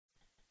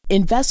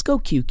Invesco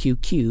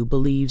QQQ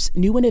believes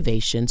new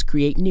innovations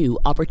create new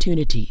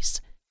opportunities.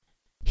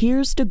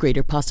 Here's to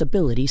greater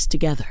possibilities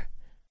together.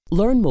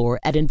 Learn more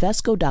at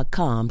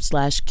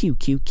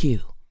Invesco.com/QQQ.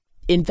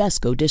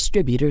 Invesco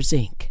Distributors,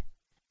 Inc.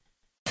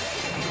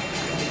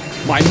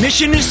 My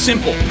mission is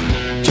simple: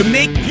 to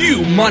make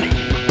you money.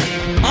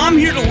 I'm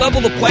here to level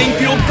the playing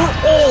field for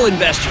all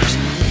investors.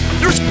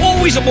 There's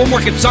always a bull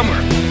market somewhere,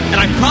 and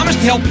I promise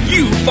to help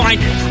you find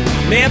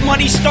it. Mad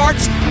Money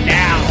starts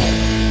now.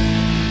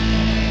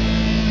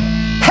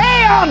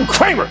 Hey, I'm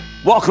Cramer.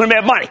 Welcome to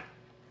Mad Money.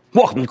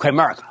 Welcome to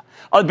Cramerica.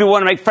 Other people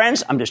want to make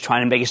friends? I'm just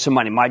trying to make you some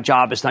money. My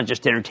job is not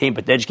just to entertain,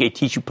 but to educate,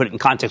 teach you, put it in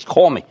context.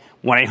 Call me,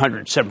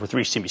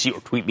 1-800-743-CNBC,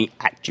 or tweet me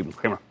at Jim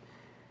Cramer.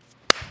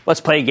 Let's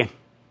play again.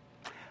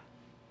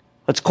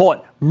 Let's call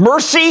it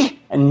mercy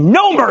and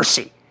no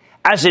mercy,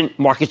 as in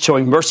markets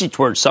showing mercy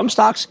toward some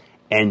stocks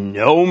and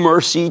no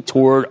mercy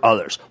toward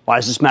others. Why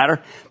does this matter?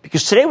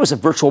 Because today was a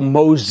virtual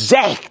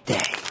mosaic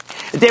day.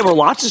 A day where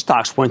lots of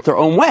stocks went their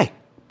own way,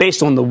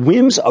 based on the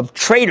whims of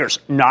traders,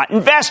 not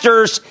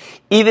investors.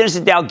 Even as the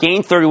Dow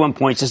gained 31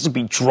 points,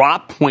 S&P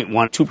dropped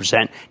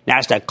 0.12%,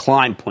 NASDAQ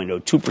climbed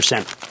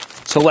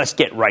 0.02%. So let's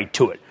get right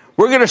to it.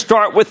 We're going to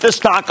start with the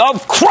stock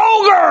of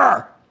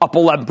Kroger, up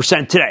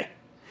 11% today.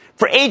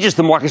 For ages,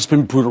 the market's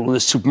been brutal in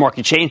this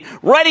supermarket chain,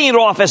 writing it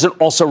off as an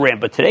also-ran.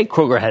 But today,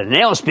 Kroger had an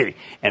analyst meeting,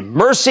 and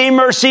mercy,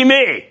 mercy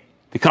me,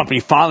 the company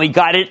finally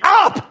got it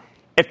up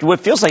after what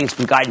feels like it's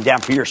been guiding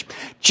down for years.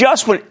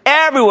 Just when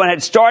everyone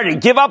had started to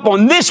give up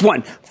on this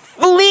one,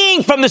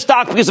 fleeing from the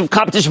stock because of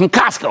competition from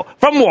Costco,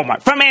 from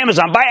Walmart, from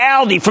Amazon, by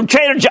Aldi, from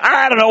Trader Joe's,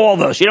 I don't know all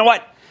those. You know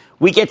what?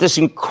 We get this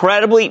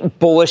incredibly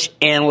bullish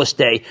analyst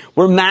day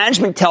where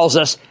management tells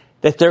us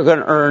that they're going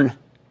to earn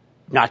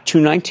not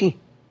 $2.19,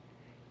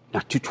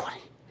 not $2.20,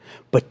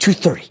 but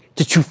 $2.30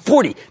 to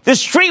 $2.40. The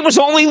street was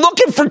only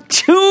looking for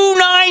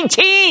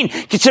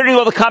 $2.19. Considering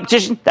all the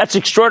competition, that's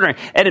extraordinary.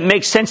 And it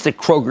makes sense that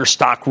Kroger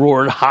stock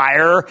roared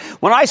higher.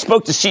 When I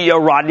spoke to CEO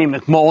Rodney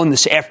McMullen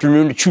this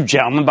afternoon, a true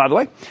gentleman, by the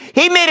way,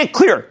 he made it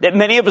clear that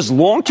many of his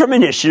long-term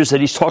initiatives that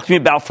he's talked to me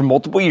about for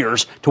multiple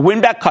years to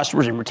win back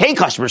customers and retain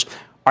customers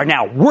are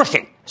now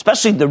working,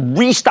 especially the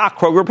restock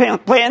Kroger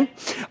plan.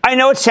 I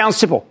know it sounds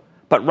simple,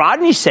 but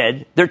Rodney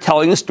said they're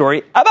telling a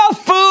story about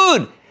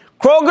food.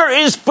 Kroger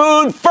is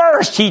food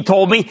first, he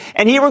told me,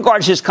 and he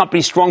regards his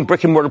company's strong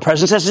brick-and-mortar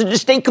presence as a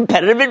distinct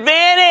competitive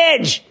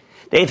advantage.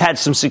 They've had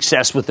some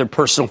success with their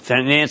personal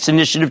finance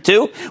initiative,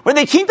 too, where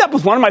they teamed up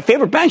with one of my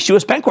favorite banks,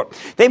 U.S. Bancorp.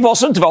 They've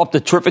also developed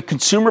a terrific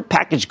consumer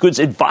packaged goods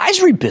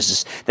advisory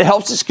business that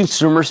helps its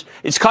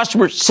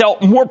customers sell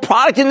more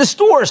product in the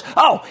stores.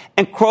 Oh,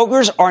 and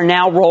Kroger's are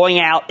now rolling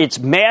out its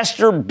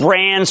Master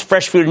Brands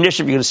Fresh Food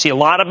Initiative. You're going to see a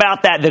lot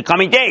about that in the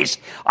coming days.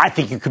 I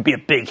think it could be a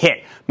big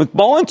hit.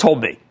 McMullen told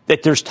me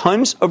that there's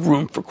tons of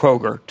room for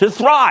Kroger to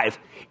thrive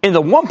in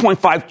the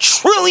 $1.5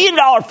 trillion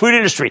food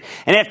industry.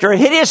 And after a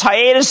hideous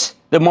hiatus,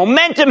 the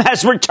momentum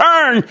has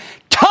returned.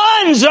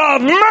 Tons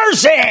of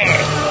mercy!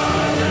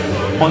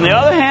 On the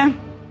other hand,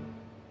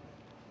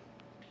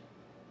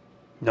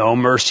 no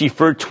mercy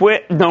for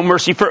no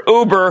mercy for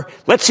Uber.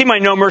 Let's see my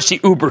no mercy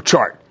Uber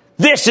chart.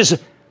 This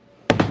is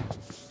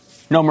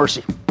no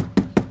mercy.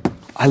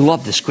 I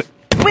love this.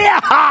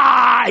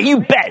 Yeah,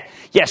 you bet.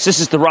 Yes, this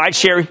is the ride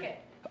sharing.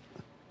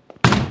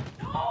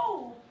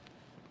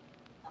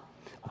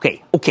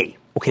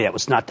 Okay, that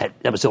was not that.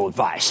 That was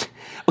ill-advised.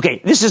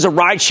 Okay, this is a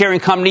ride-sharing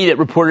company that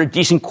reported a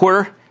decent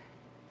quarter,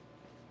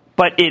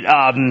 but it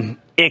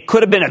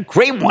could have been a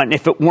great one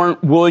if it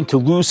weren't willing to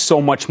lose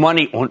so much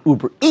money on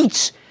Uber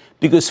Eats,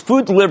 because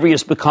food delivery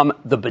has become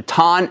the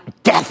baton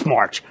death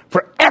march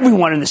for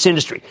everyone in this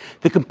industry.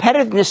 The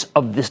competitiveness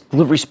of this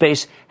delivery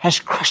space has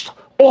crushed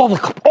all the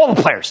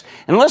players.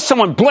 Unless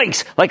someone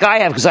blinks, like I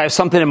have because I have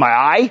something in my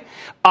eye,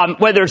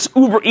 whether it's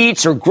Uber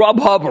Eats or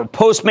Grubhub or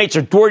Postmates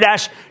or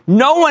DoorDash,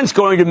 no one's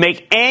going to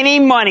make any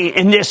money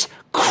in this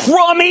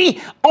crummy,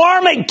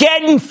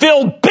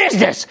 Armageddon-filled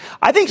business.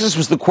 I think this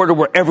was the quarter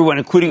where everyone,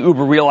 including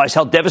Uber, realized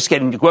how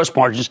devastating the gross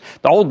margins,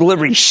 the whole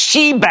delivery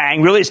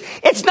shebang really is.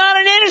 It's not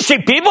an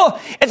industry, people.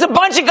 It's a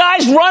bunch of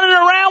guys running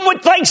around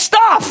with,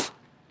 stuff.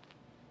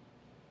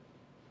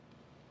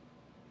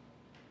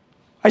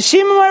 I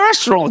see him in my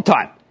restaurant all the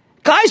time.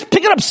 Guys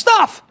picking up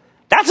stuff.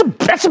 That's a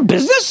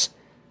business?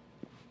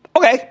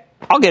 Okay,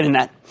 I'll get in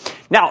that.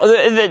 Now,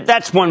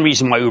 that's one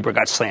reason why Uber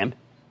got slammed.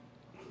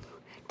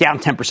 Down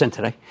 10%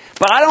 today.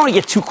 But I don't want to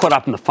get too caught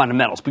up in the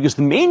fundamentals, because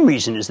the main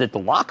reason is that the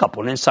lockup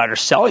on insider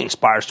selling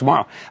expires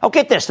tomorrow. Oh,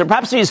 get this. There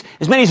perhaps as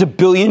many as 1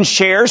 billion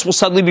shares will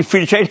suddenly be free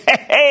to trade.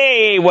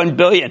 Hey, 1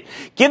 billion.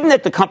 Given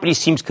that the company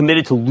seems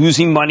committed to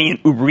losing money in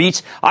Uber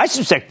Eats, I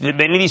suspect that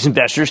many of these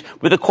investors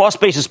with a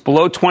cost basis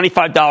below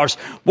 $25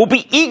 will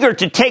be eager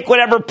to take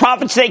whatever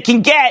profits they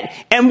can get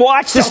and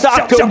watch the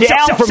stock go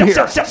down from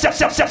here.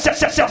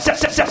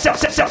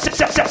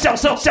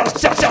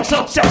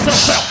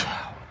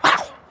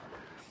 Wow.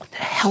 The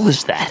hell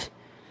is that?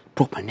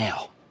 Broke my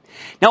nail.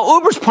 Now,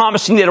 Uber's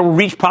promising that it will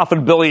reach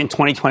profitability in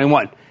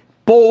 2021.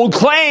 Bold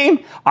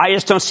claim. I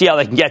just don't see how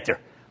they can get there.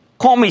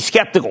 Call me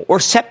skeptical or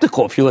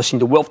skeptical if you're listening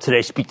to Wilf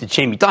today speak to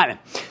Jamie Dimon.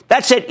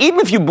 That said, even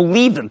if you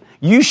believe them,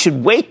 you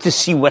should wait to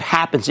see what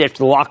happens after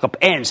the lockup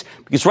ends,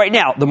 because right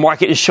now the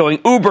market is showing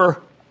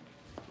Uber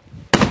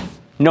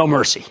no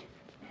mercy.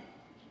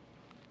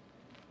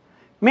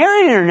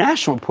 Marriott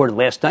International reported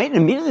last night, and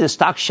immediately the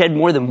stock shed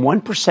more than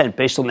 1%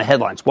 based on the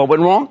headlines. What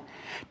went wrong?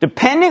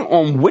 Depending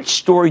on which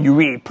story you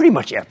read, pretty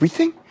much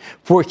everything.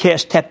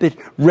 Forecast tepid,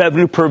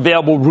 revenue per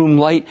available room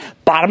light,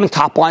 bottom and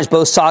top lines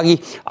both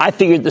soggy. I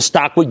figured the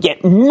stock would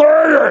get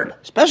murdered,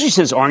 especially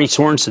since Arne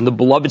Sorensen, the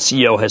beloved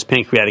CEO, has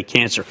pancreatic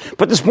cancer.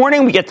 But this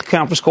morning we get the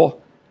conference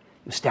call.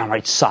 It was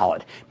downright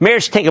solid.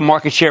 Marriott's taking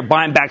market share,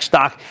 buying back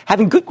stock,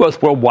 having good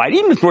growth worldwide,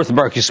 even if North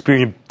America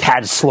experienced a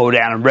tad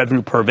slowdown in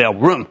revenue per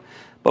available room.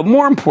 But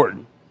more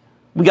important,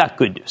 we got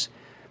good news.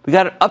 We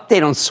got an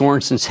update on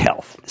Sorensen's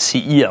health. The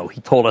CEO,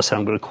 he told us, and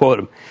I'm going to quote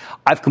him,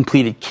 I've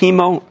completed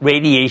chemo,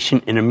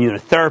 radiation, and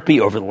immunotherapy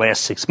over the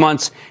last 6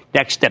 months.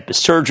 Next step is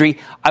surgery.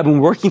 I've been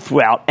working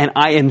throughout, and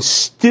I am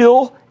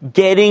still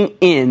getting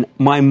in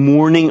my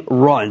morning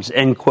runs,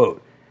 end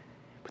quote.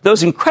 With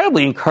those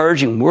incredibly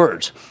encouraging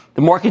words,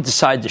 the market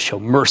decided to show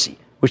mercy,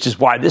 which is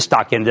why this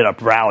stock ended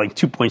up rallying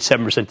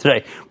 2.7%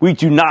 today. We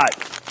do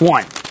not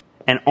want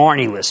an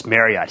Arnie-less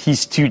Marriott.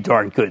 He's too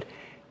darn good.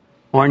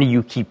 Arnie,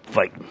 you keep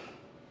fighting.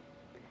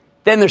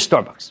 Then there's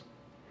Starbucks.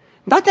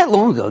 Not that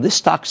long ago, this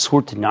stock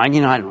soared to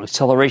 99 on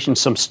acceleration,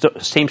 some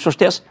same-store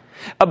sales,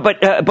 but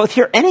both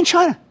here and in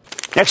China.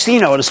 Next thing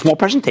you know, at a small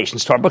presentation,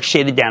 Starbucks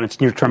shaded down its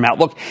near-term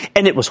outlook,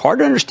 and it was hard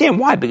to understand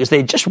why, because they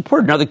had just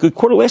reported another good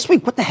quarter last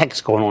week. What the heck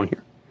is going on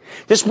here?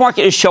 This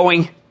market is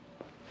showing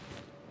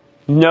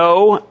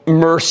no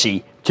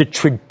mercy to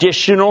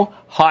traditional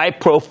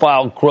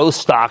high-profile growth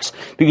stocks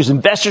because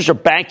investors are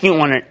banking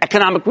on an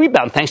economic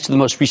rebound thanks to the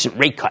most recent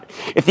rate cut.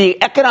 If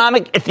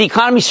the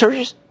economy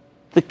surges,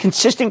 the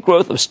consistent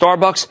growth of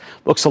Starbucks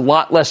looks a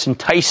lot less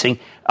enticing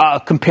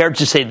compared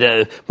to, say,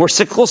 the more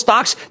cyclical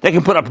stocks that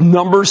can put up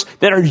numbers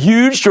that are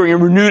huge during a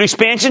renewed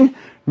expansion.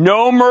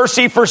 No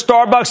mercy for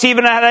Starbucks,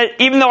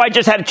 even though I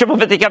just had a triple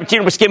 50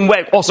 cappuccino with skim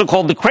wet, also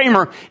called the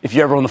Cramer, if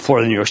you're ever on the floor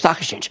of the New York Stock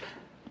Exchange.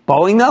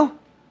 Boeing, though?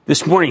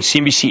 This morning,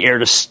 CNBC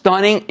aired a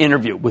stunning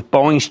interview with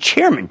Boeing's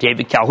chairman,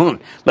 David Calhoun,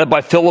 led by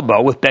Phil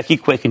LeBeau with Becky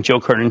Quick and Joe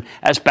Kernan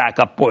as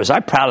backup boys.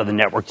 I'm proud of the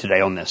network today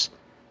on this.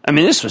 I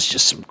mean, this was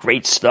just some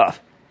great stuff.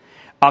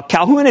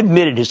 Calhoun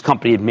admitted his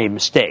company had made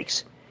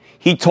mistakes.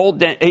 He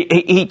told you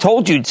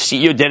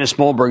CEO Dennis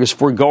Muhlenberg is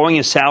foregoing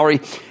his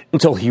salary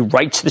until he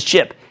rights the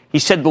ship. He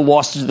said the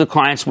losses to the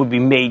clients would be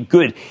made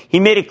good. He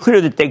made it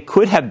clear that they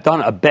could have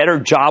done a better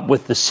job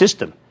with the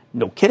system.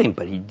 No kidding,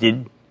 but he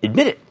did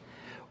admit it.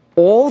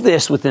 All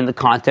this within the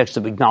context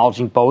of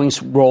acknowledging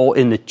Boeing's role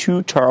in the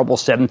two terrible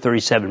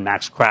 737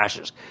 MAX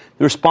crashes.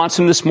 The response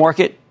from this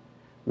market?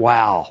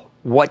 Wow.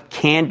 What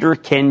candor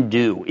can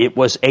do. It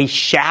was a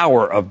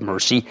shower of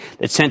mercy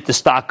that sent the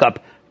stock up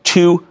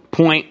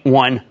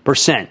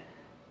 2.1%.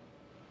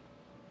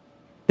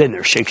 Then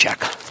there's Shake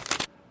Shack.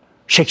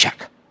 Shake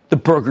Shack, the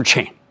burger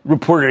chain,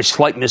 reported a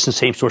slight miss in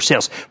same-store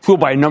sales, fueled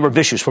by a number of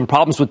issues, from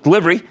problems with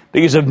delivery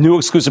because of new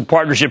exclusive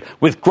partnership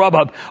with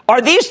Grubhub.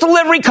 Are these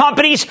delivery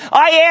companies,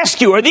 I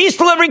ask you, are they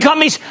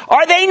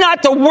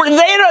not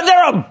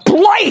they're a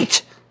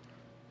blight?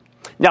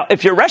 Now,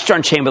 if you're a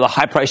restaurant chain with a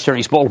high-priced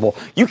earnings multiple,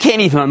 you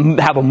can't even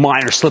have a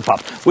minor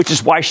slip-up, which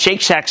is why Shake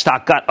Shack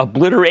stock got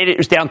obliterated. It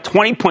was down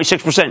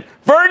 20.6%.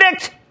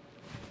 Verdict?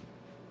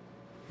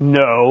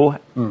 No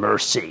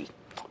mercy.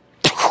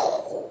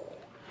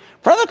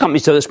 For other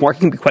companies, though, this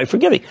market can be quite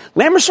forgiving.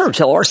 Lam Research,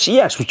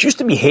 LRCX, which used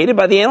to be hated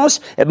by the analysts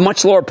at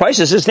much lower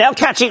prices, is now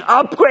catching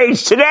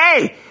upgrades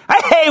today.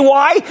 Hey,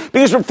 why?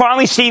 Because we're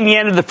finally seeing the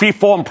end of the free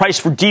fall in price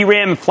for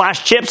DRAM and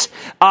flash chips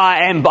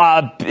and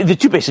the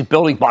two basic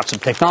building blocks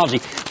of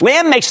technology.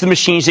 Lam makes the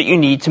machines that you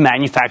need to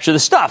manufacture the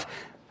stuff.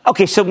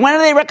 Okay, so when are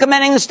they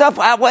recommending the stuff?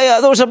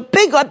 There was a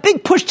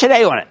big push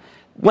today on it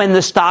when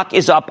the stock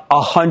is up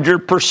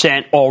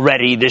 100%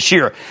 already this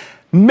year.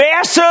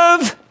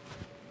 Massive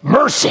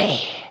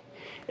mercy.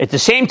 At the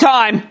same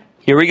time,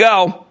 here we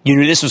go. You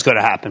knew this was going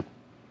to happen.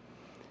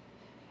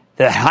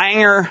 The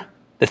hanger,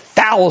 the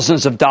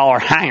thousands of dollar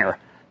hanger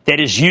that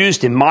is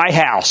used in my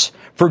house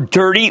for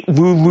dirty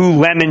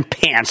Lululemon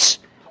pants,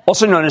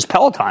 also known as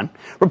Peloton,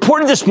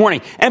 reported this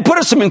morning and put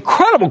us some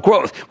incredible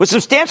growth with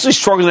substantially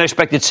stronger than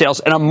expected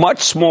sales and a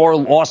much smaller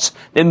loss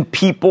than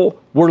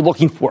people were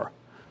looking for.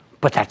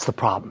 But that's the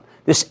problem.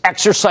 This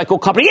Exercycle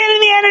company, and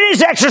in the end it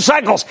is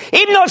Exercycles,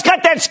 even though it's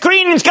got that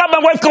screen and it's got my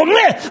wife going,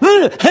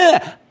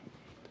 meh,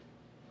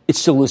 it's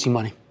still losing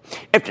money.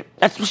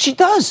 That's what she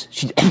does.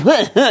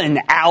 And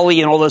Allie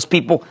and all those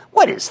people.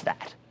 What is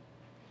that?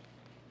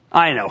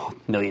 I know,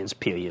 millions,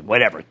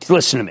 whatever.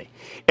 Listen to me.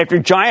 After a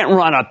giant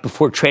run-up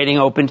before trading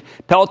opened,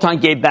 Peloton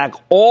gave back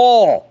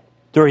all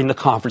during the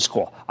conference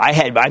call.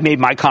 I made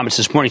my comments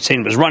this morning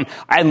saying it was run.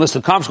 I hadn't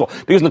listened to the conference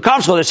call. Because in the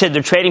conference call, they said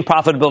they're trading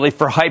profitability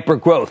for hyper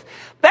growth.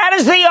 That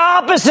is the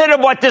opposite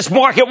of what this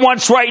market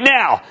wants right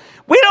now.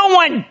 We don't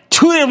want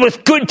tuna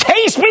with good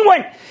taste. We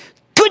want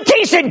good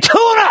taste in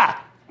tuna.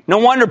 No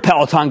wonder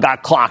Peloton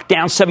got clocked,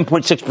 down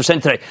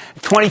 7.6% today,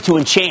 22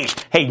 and change.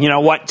 Hey, you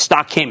know what?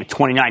 Stock came at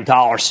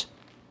 $29.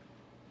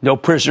 No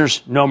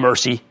prisoners, no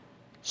mercy.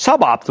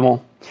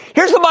 Suboptimal.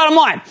 Here's the bottom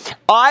line.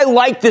 I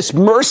like this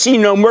mercy,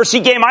 no mercy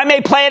game. I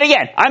may play it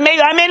again. I may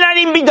not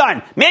even be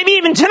done. Maybe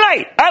even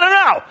tonight. I don't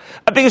know.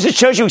 Because it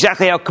shows you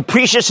exactly how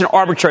capricious and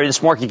arbitrary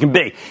this market can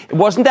be. It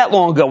wasn't that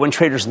long ago when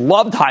traders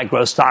loved high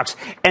growth stocks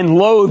and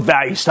loathed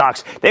value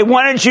stocks. They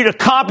wanted you to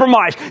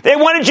compromise. They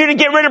wanted you to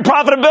get rid of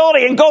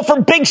profitability and go for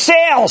big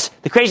sales.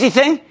 The crazy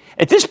thing,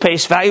 at this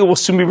pace, value will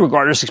soon be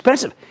regarded as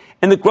expensive.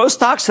 And the growth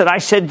stocks that I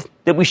said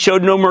that we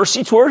showed no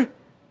mercy toward,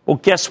 well,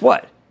 guess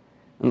what?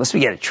 Unless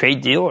we get a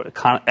trade deal or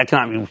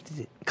economy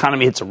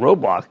hits a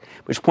roadblock,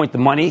 at which point the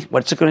money,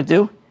 what's it going to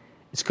do?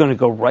 It's going to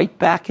go right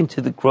back into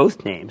the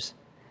growth names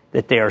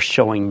that they are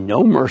showing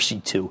no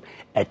mercy to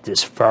at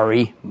this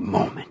very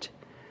moment.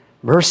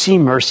 Mercy,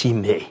 mercy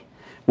me.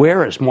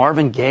 Where is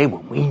Marvin Gaye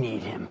when we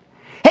need him?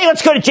 Hey,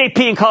 let's go to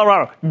JP in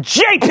Colorado.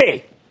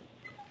 JP!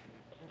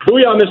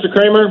 Booyah, Mr.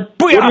 Cramer. Booyah.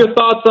 What are your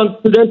thoughts on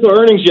Prudential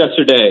earnings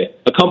yesterday?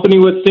 A company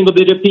with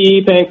single-digit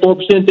PE paying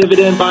 4%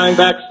 dividend, buying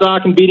back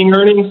stock, and beating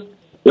earnings?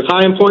 With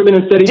high employment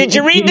and steady. Did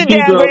you read the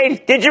downgrade?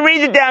 Growth. Did you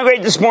read the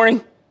downgrade this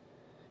morning?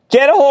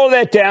 Get a hold of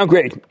that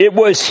downgrade. It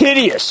was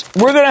hideous.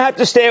 We're going to have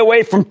to stay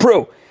away from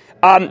Pru.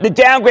 The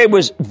downgrade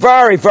was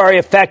very, very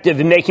effective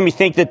in making me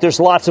think that there's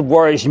lots of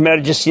worries. You might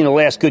have just seen the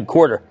last good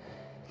quarter.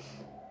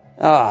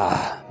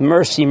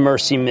 Mercy,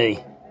 mercy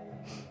me.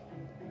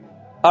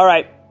 All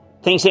right.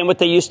 Things ain't what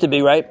they used to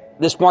be, right?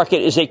 This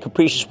market is a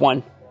capricious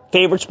one.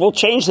 Favorites will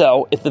change,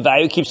 though, if the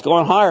value keeps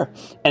going higher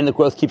and the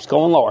growth keeps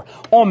going lower.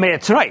 Oh, man,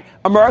 tonight,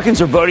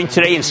 Americans are voting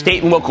today in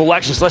state and local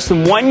elections less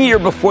than 1 year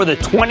before the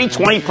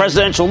 2020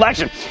 presidential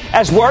election,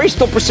 as worries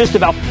still persist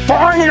about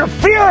foreign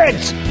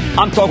interference.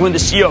 I'm talking with the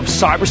CEO of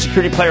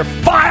cybersecurity player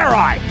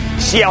FireEye.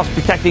 See how it's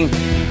protecting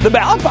the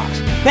ballot box.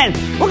 Then,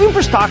 looking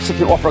for stocks that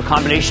can offer a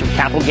combination of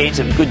capital gains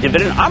and a good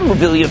dividend, I'm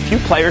revealing a few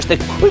players that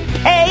could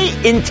pay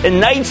in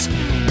tonight's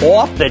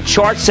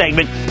off-the-chart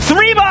segment.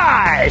 3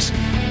 buys!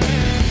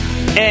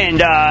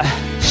 And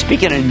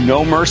speaking of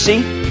no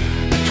mercy,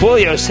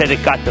 Twilio said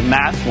it got the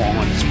math wrong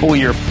on its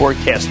full-year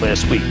forecast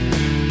last week.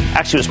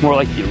 Actually, it was more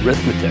like the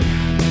arithmetic.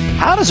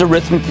 How does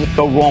arithmetic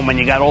go wrong when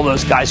you got all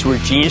those guys who are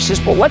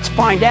geniuses? Well, let's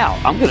find out.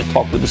 I'm going to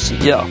talk with the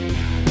CEO.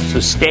 So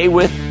stay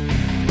with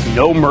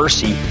No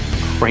Mercy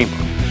Cramer.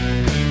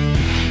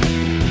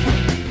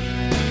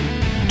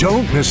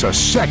 Don't miss a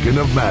second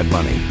of Mad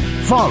Money.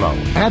 Follow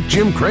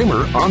 @Jim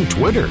Cramer on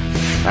Twitter.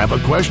 Have a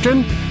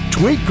question?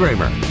 Tweet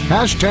Cramer.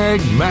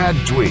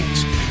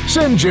 #MadTweets.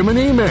 Send Jim an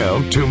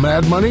email to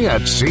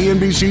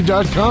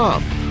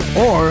madmoney@cnbc.com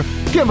or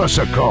give us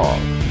a call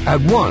at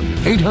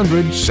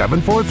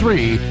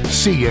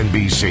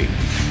 1-800-743-CNBC.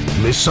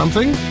 Miss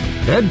something?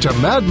 Head to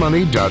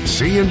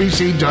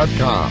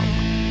madmoney.cnbc.com.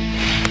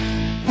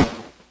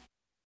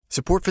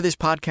 Support for this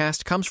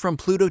podcast comes from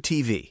Pluto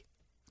TV.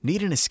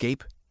 Need an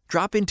escape?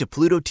 Drop into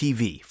Pluto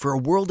TV for a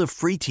world of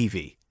free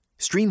TV.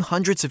 Stream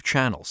hundreds of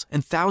channels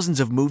and thousands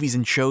of movies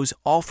and shows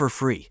all for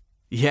free.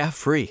 Yeah,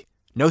 free.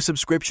 No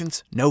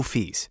subscriptions, no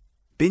fees.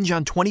 Binge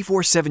on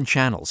 24/7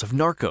 channels of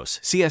Narcos,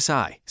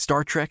 CSI,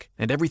 Star Trek,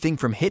 and everything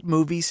from hit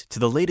movies to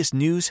the latest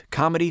news,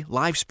 comedy,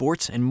 live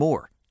sports, and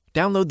more.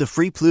 Download the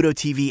free Pluto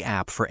TV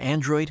app for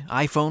Android,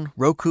 iPhone,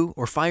 Roku,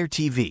 or Fire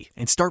TV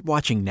and start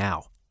watching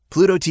now.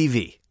 Pluto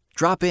TV.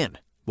 Drop in.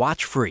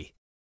 Watch free.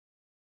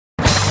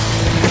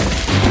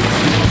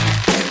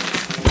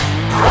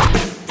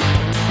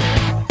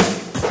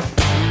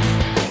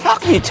 How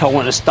can you tell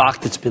when a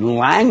stock that's been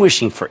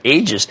languishing for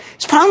ages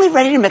is finally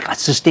ready to make a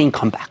sustained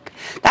comeback?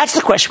 That's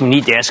the question we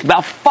need to ask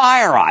about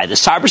FireEye, the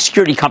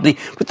cybersecurity company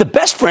with the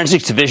best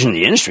forensics division in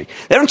the industry.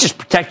 They don't just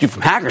protect you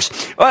from hackers.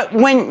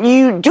 When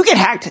you do get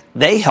hacked,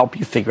 they help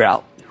you figure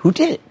out who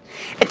did it.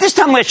 At this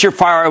time last year,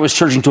 FireEye was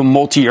surging to a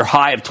multi-year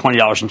high of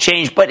 $20 and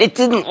change, but it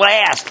didn't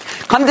last.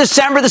 Come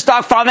December, the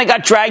stock finally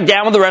got dragged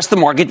down with the rest of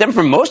the market. Then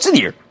for most of the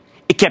year,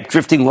 it kept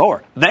drifting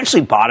lower,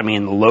 eventually bottoming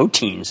in the low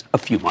teens a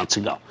few months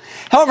ago.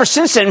 However,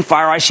 since then,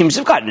 FireEye seems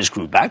to have gotten its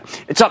groove back.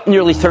 It's up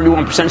nearly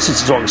 31%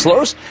 since its August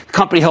lows. The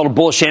company held a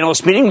bullish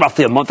analyst meeting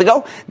roughly a month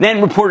ago, then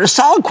reported a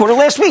solid quarter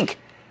last week.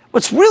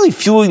 What's really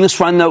fueling this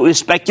run, though, is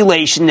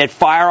speculation that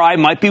FireEye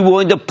might be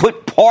willing to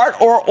put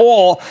part or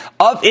all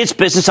of its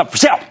business up for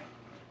sale.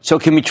 So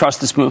can we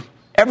trust this move?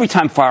 Every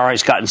time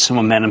FireEye's gotten some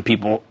momentum,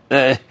 people,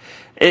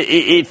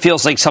 it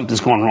feels like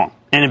something's going wrong,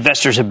 and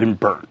investors have been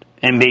burned.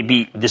 And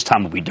maybe this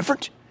time will be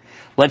different.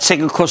 Let's take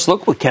a close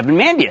look with Kevin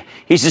Mandia.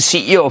 He's the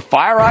CEO of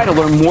FireEye to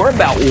learn more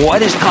about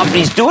what his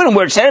company's doing and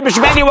where it's headed.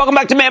 Mr. Mandia, welcome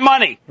back to Mad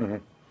Money. Mm-hmm.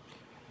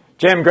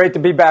 Jim, great to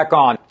be back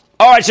on.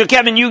 All right, so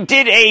Kevin, you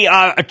did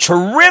a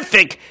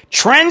terrific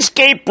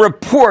Trendscape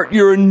report,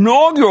 your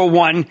inaugural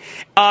one.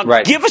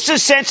 Right. Give us a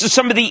sense of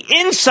some of the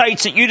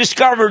insights that you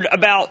discovered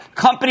about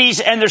companies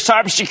and their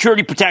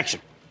cybersecurity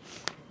protection.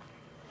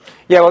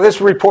 Yeah, well,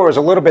 this report was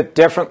a little bit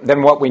different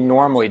than what we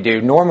normally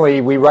do. Normally,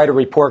 we write a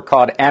report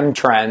called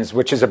M-Trends,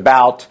 which is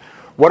about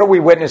what are we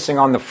witnessing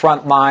on the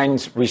front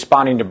lines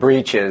responding to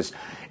breaches.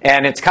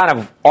 And it's kind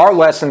of our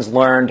lessons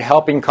learned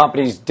helping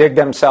companies dig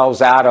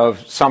themselves out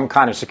of some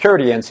kind of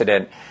security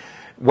incident.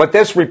 What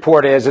this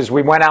report is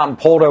we went out and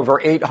polled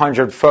over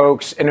 800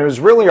 folks, and it was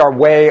really our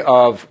way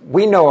of,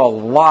 we know a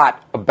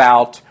lot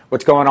about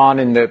what's going on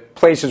in the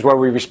places where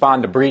we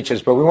respond to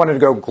breaches, but we wanted to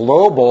go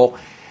global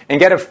and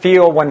get a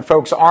feel when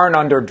folks aren't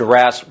under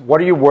duress.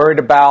 What are you worried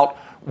about?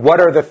 What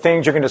are the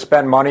things you're going to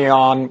spend money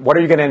on? What are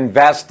you going to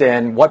invest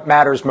in? What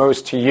matters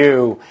most to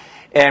you?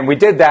 And we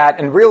did that,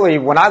 and really,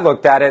 when I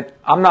looked at it,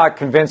 I'm not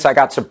convinced I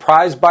got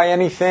surprised by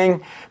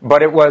anything,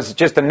 but it was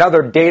just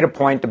another data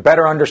point to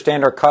better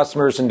understand our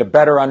customers and to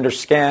better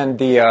understand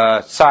the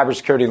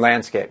cybersecurity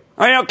landscape.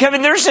 All right, now,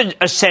 Kevin, there's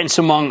a sense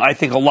among, I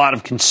think, a lot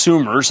of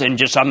consumers, and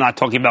just I'm not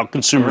talking about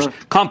consumers,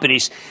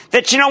 companies,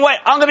 that, you know what,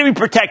 I'm going to be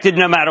protected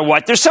no matter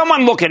what. There's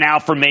someone looking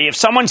out for me. If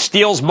someone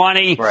steals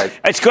money,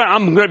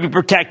 I'm going to be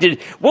protected.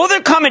 Will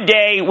there come a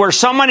day where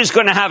someone is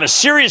going to have a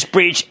serious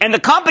breach, and the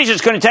company's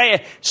just going to tell you,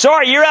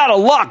 sorry, you're out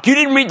of luck. You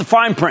didn't read the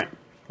fine print.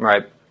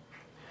 Right.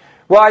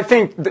 Well, I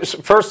think,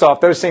 first off,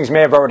 those things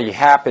may have already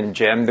happened,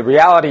 Jim. The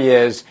reality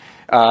is,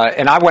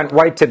 and I went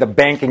right to the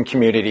banking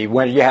community,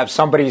 when you have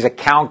somebody's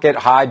account get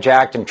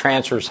hijacked and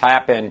transfers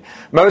happen.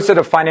 Most of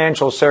the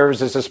financial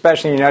services,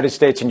 especially in the United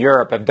States and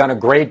Europe, have done a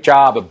great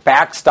job of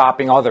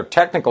backstopping all their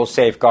technical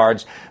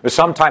safeguards with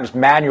sometimes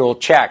manual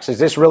checks. Is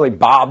this really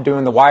Bob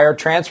doing the wire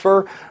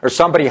transfer, or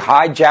somebody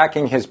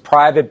hijacking his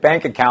private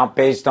bank account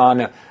based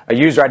on a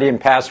user ID and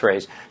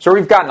passphrase? So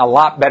we've gotten a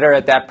lot better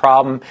at that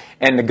problem.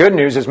 And the good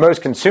news is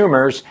most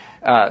consumers,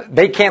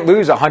 they can't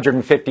lose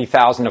 $150,000 to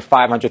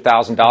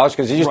 $500,000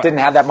 because they just didn't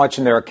have that much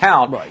in their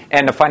account,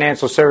 and the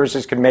financial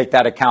services could make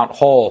that account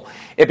whole.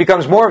 It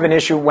becomes more of an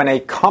issue when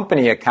a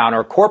company account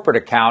or corporate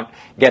account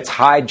gets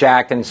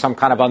hijacked and some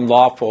kind of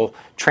unlawful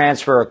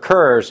transfer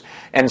occurs,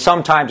 and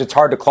sometimes it's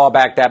hard to claw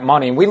back that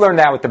money. And we learned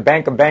that with the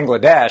Bank of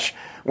Bangladesh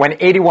when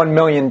 $81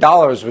 million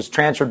was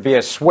transferred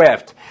via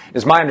SWIFT.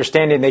 Is my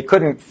understanding they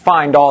couldn't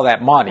find all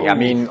that money. I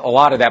mean, a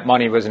lot of that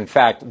money was, in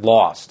fact,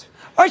 lost.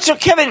 All right, so,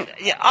 Kevin,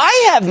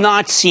 I have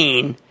not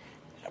seen,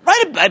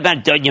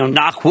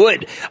 knock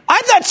wood,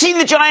 I've not seen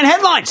the giant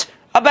headlines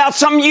about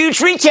some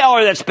huge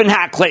retailer that's been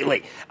hacked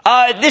lately.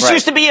 This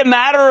used to be a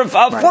matter of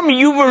for me.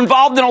 You were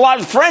involved in a lot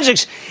of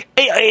forensics.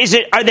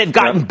 Are they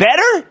gotten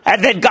better?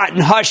 Have they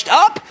gotten hushed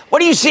up?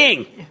 What are you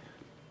seeing?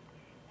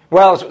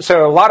 Well,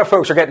 so a lot of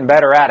folks are getting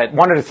better at it.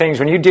 One of the things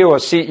when you deal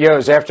with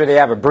CEOs after they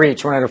have a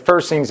breach, one of the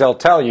first things they'll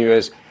tell you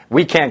is,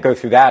 we can't go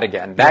through that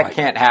again. That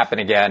can't happen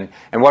again.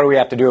 And what do we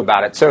have to do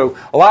about it? So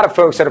a lot of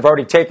folks that have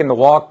already taken the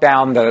walk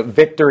down the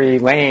victory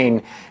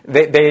lane,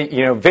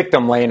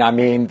 victim lane, I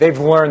mean, they've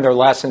learned their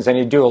lessons, and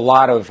you do a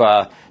lot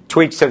of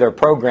tweaks to their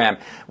program.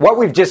 What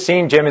we've just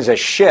seen, Jim, is a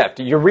shift.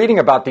 You're reading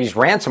about these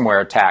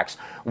ransomware attacks,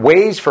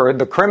 ways for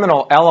the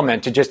criminal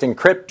element to just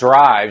encrypt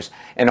drives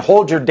and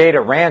hold your data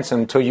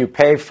ransom until you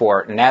pay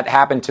for it. And that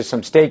happened to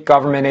some state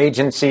government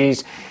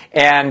agencies.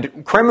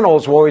 And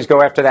criminals will always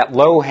go after that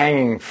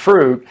low-hanging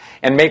fruit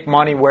and make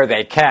money where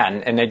they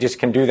can, and they just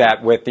can do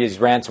that with these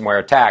ransomware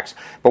attacks.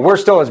 But we're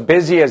still as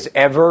busy as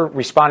ever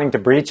responding to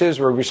breaches.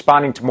 We're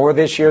responding to more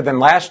this year than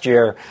last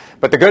year.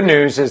 But the good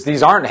news is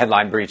these aren't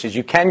headline breaches.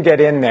 You can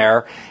get in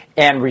there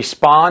and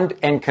respond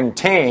and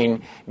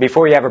contain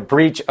before you have a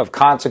breach of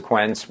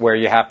consequence where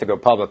you have to go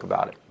public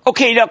about it.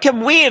 Okay, now,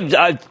 Kevin, we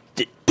have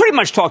pretty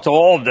much talked to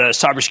all of the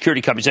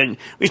cybersecurity companies, and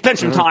we spent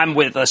some time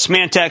with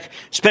Symantec,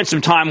 spent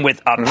some time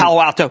with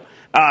Palo Alto.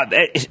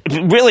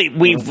 Really,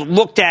 we've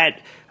looked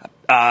at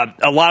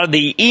a lot of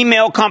the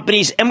email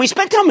companies, and we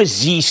spent time with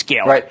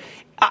Zscaler. Right.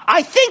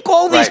 I think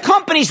all these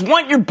companies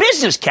want your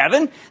business,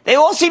 Kevin. They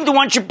all seem to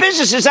want your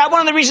business. Is that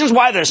one of the reasons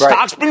why their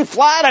stock's been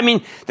flat? I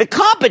mean, the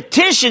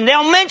competition,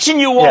 they'll mention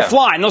you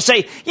offline. They'll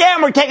say,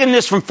 we're taking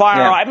this from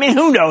FireEye. I mean,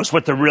 who knows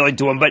what they're really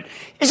doing, but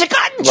has it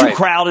gotten too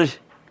crowded?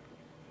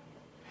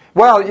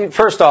 Well,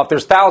 first off,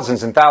 there's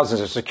thousands and thousands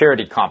of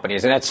security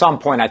companies, and at some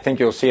point I think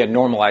you'll see a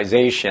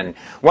normalization.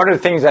 One of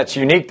the things that's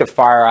unique to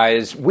FireEye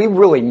is we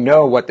really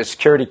know what the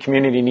security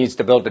community needs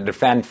to build to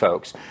defend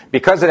folks.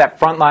 Because of that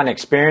frontline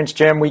experience,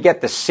 Jim, we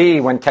get to see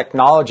when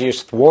technology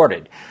is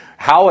thwarted,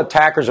 how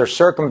attackers are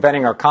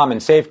circumventing our common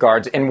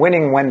safeguards and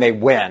winning when they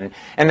win.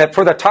 And that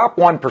for the top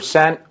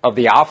 1% of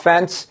the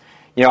offense,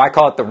 I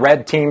call it the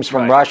red teams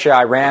from Russia,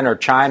 Iran, or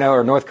China,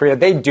 or North Korea.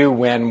 They do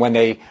win when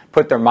they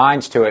put their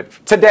minds to it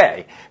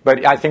today.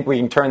 But I think we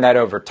can turn that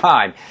over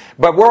time.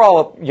 But we're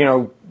all,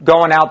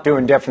 going out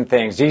doing different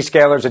things.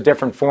 Zscaler's a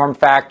different form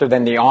factor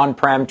than the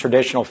on-prem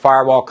traditional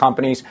firewall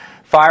companies.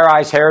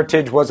 FireEye's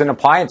heritage was an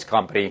appliance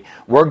company.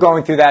 We're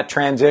going through that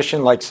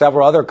transition, like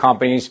several other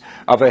companies,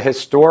 of a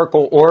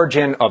historical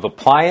origin of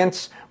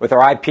appliance with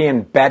our IP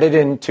embedded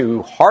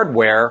into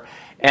hardware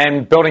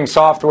and building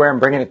software and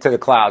bringing it to the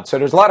cloud. So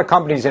there's a lot of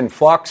companies in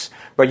flux,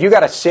 but you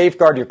got to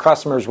safeguard your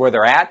customers where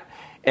they're at,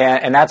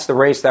 and that's the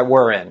race that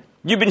we're in.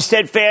 You've been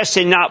steadfast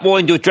in not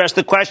willing to address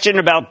the question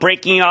about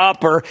breaking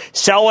up or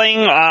selling,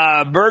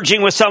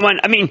 merging with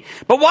someone. I mean,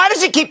 but why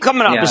does it keep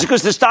coming up? Is it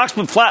because the stock's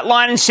been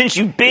flatlining since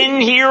you've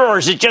been here, or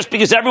is it just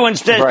because everyone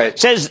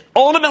says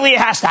ultimately it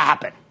has to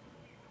happen?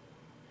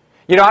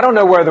 I don't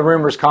know where the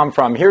rumors come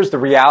from. Here's the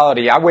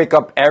reality. I wake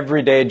up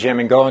every day, Jim,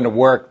 and go into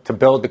work to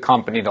build the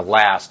company to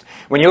last.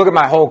 When you look at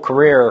my whole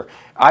career,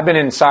 I've been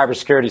in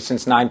cybersecurity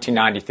since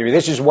 1993.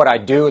 This is what I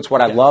do. It's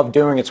what I love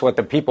doing. It's what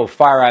the people of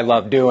FIRE I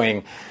love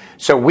doing.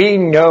 So we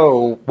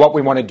know what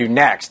we want to do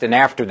next and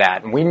after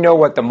that. And we know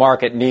what the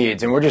market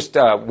needs. And we're just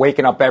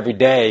waking up every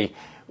day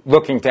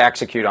looking to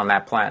execute on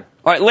that plan.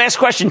 All right, last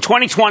question.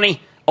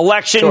 2020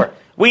 election. Sure.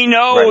 We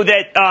know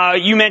that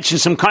you mentioned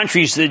some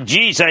countries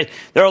that,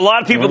 there are a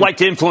lot of people who like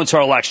to influence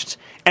our elections.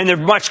 And they're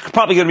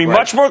probably going to be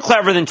much more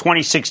clever than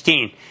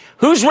 2016.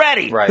 Who's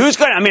ready? Right. Who's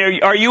going to, I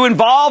mean, are you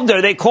involved?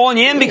 Are they calling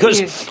you in? Because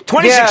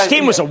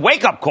 2016 was a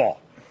wake-up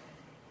call.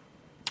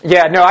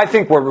 Yeah, no, I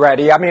think we're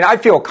ready. I mean, I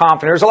feel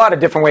confident. There's a lot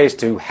of different ways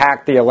to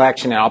hack the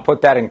election, and I'll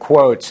put that in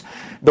quotes.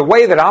 The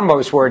way that I'm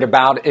most worried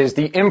about is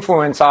the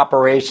influence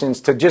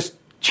operations to just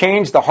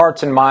change the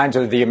hearts and minds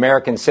of the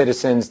American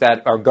citizens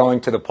that are going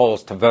to the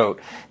polls to vote.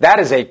 That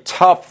is a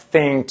tough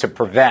thing to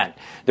prevent.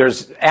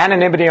 There's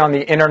anonymity on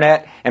the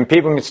internet, and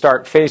people can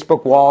start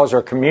Facebook walls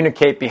or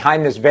communicate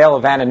behind this veil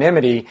of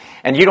anonymity,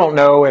 and you don't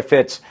know if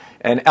it's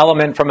an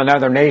element from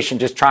another nation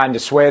just trying to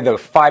sway the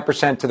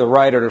 5% to the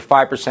right or the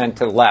 5%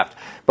 to the left.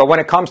 But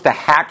when it comes to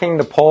hacking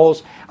the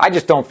polls, I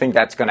just don't think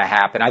that's going to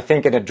happen. I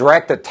think in a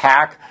direct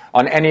attack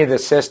on any of the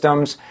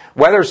systems,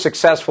 whether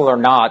successful or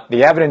not,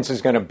 the evidence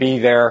is going to be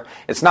there.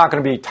 It's not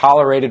going to be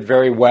tolerated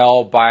very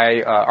well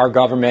by our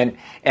government.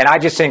 And I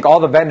just think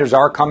all the vendors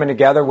are coming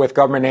together with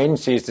government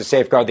agencies to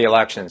safeguard the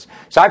elections.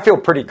 So I feel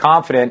pretty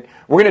confident.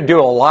 We're going to do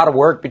a lot of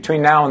work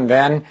between now and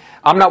then.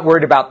 I'm not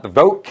worried about the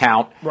vote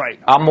count. Right.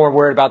 I'm more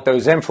worried about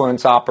those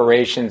influence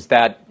operations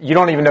that you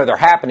don't even know they're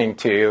happening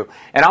to you.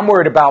 And I'm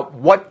worried about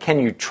what can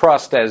you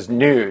trust as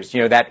news,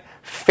 that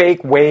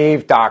fake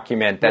wave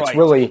document that's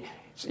really,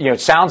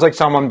 sounds like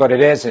someone, but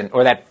it isn't,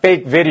 or that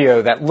fake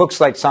video that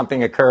looks like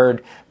something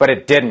occurred, but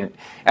it didn't.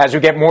 As we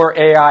get more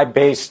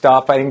AI-based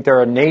stuff, I think there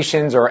are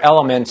nations or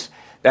elements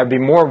that would be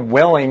more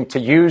willing to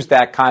use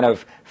that kind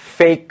of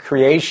fake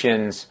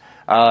creations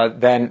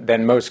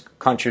than most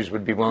countries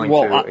would be willing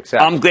to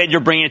accept. I'm glad you're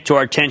bringing it to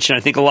our attention. I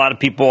think a lot of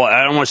people,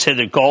 I don't want to say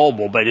they're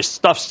gullible, but this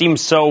stuff seems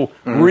so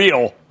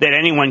real that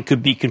anyone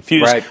could be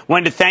confused. Right.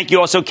 Wanted to thank you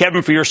also,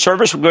 Kevin, for your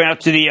service. We're going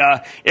out to the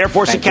Air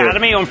Force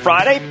Academy on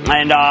Friday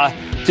and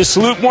to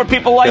salute more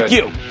people like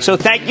you. So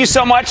thank you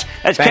so much.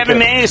 That's Kevin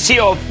Manning, the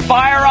CEO of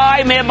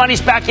FireEye. Mad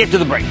Money's back after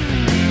the break.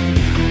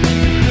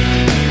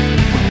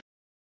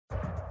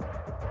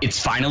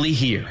 It's finally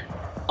here.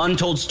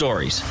 Untold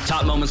Stories,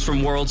 Top Moments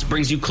from Worlds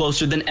brings you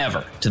closer than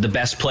ever to the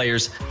best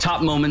players,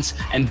 top moments,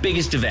 and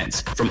biggest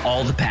events from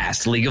all the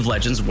past League of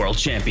Legends World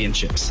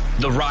Championships.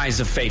 The rise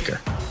of Faker,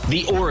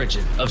 the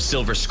origin of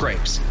Silver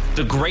Scrapes,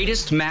 the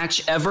greatest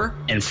match ever,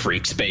 and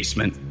Freak's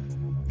Basement.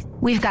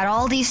 We've got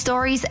all these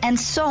stories and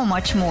so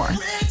much more.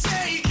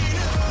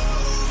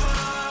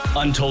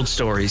 Untold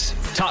Stories,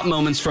 Top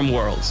Moments from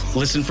Worlds.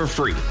 Listen for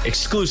free,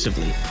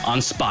 exclusively on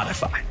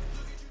Spotify.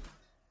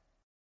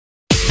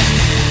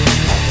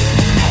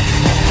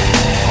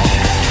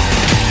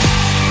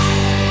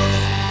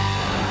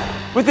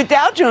 With the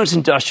Dow Jones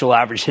Industrial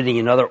Average hitting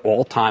another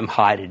all-time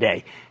high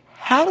today,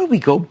 how do we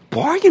go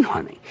bargain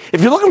hunting?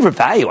 If you're looking for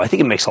value, I think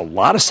it makes a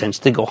lot of sense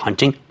to go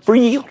hunting for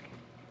yield.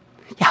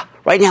 Yeah,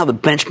 right now the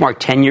benchmark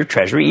 10-year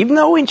Treasury, even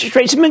though interest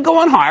rates have been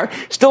going higher,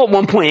 still at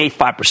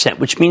 1.85%,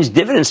 which means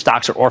dividend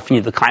stocks are offering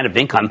you the kind of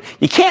income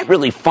you can't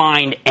really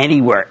find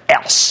anywhere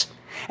else.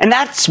 And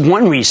that's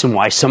one reason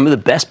why some of the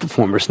best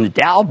performers in the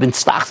Dow have been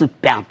stocks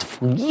with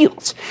bountiful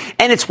yields.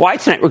 And it's why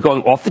tonight we're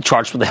going off the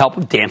charts with the help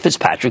of Dan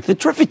Fitzpatrick, the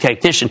terrific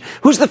technician,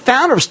 who's the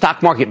founder of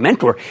Stock Market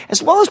Mentor,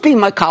 as well as being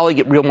my colleague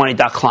at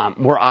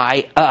realmoney.com, where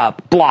I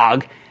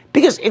blog,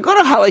 because it's going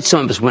to highlight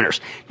some of his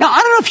winners. Now, I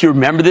don't know if you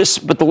remember this,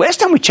 but the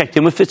last time we checked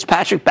in with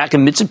Fitzpatrick back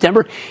in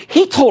mid-September,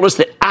 he told us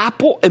that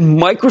Apple and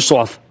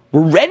Microsoft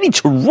were ready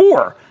to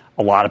roar.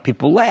 A lot of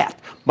people laughed.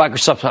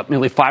 Microsoft's up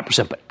nearly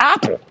 5%, but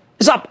Apple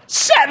is up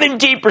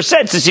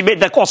 17% since he made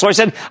that call. So I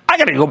said, I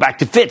got to go back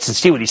to Fitz and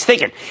see what he's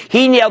thinking.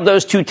 He nailed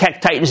those two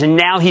tech titans, and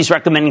now he's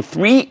recommending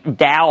 3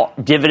 Dow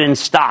dividend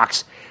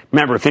stocks.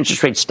 Remember, if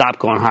interest rates stop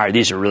going higher,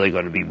 these are really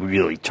going to be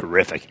really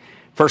terrific.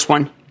 First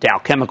one, Dow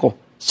Chemical.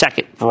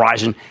 Second,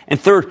 Verizon. And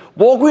third,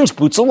 Walgreens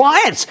Boots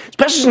Alliance.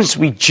 Especially since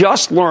we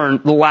just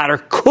learned the latter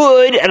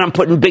could, and I'm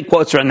putting big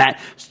quotes around that,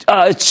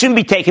 soon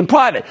be taken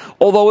private.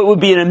 Although it would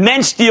be an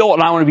immense deal,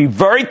 and I want to be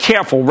very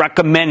careful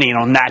recommending it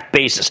on that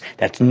basis.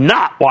 That's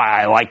not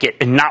why I like it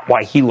and not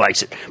why he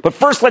likes it. But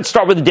first, let's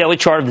start with the daily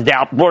chart of the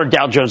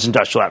Dow Jones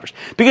Industrial Average.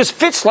 Because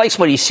Fitz likes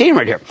what he's seeing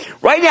right here.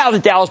 Right now, the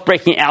Dow is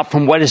breaking out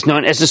from what is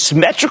known as a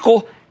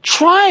symmetrical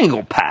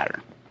triangle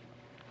pattern.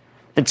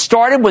 It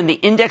started when the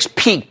index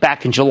peaked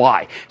back in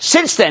July.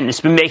 Since then, it's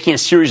been making a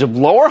series of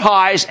lower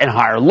highs and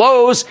higher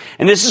lows,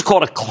 and this is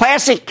called a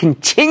classic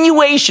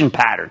continuation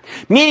pattern,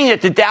 meaning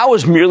that the Dow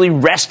is merely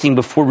resting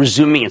before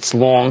resuming its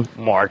long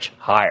march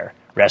higher.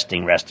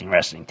 Resting,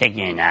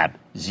 taking a nap,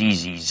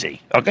 ZZZ.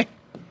 Okay?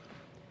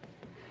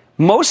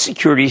 Most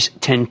securities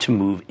tend to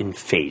move in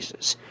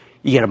phases.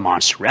 You get a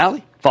monster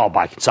rally, followed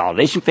by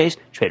consolidation phase.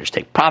 Traders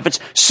take profits.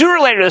 Sooner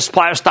or later, the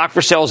supply of stock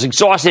for sale is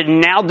exhausted,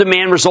 and now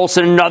demand results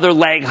in another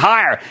leg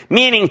higher,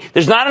 meaning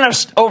there's not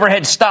enough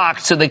overhead stock,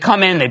 so they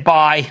come in, they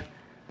buy,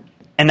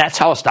 and that's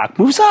how a stock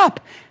moves up.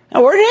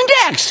 Now, we're an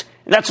index.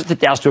 And that's what the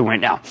Dow's doing right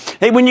now.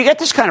 Hey, when you get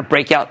this kind of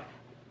breakout,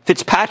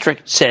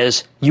 Fitzpatrick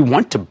says you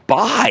want to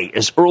buy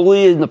as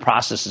early in the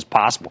process as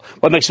possible.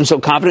 What makes him so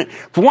confident?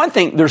 For one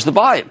thing, there's the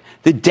volume.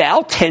 The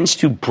Dow tends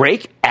to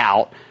break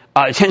out.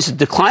 It tends to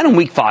decline on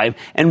weak volume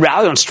and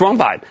rally on strong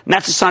volume. And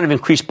that's a sign of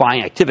increased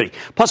buying activity.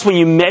 Plus, when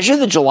you measure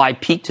the July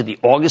peak to the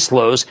August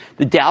lows,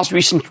 the Dow's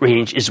recent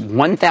range is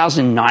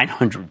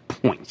 1,900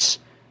 points.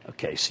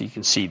 Okay, so you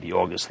can see the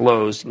August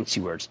lows. You can see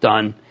where it's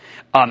done.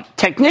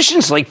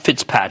 Technicians like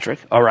Fitzpatrick,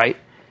 all right,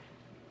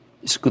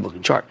 it's a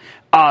good-looking chart,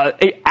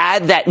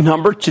 add that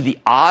number to the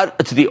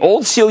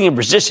old ceiling of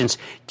resistance,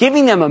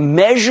 giving them a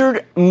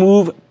measured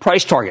move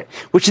price target,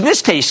 which in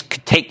this case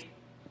could take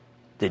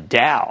the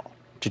Dow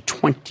to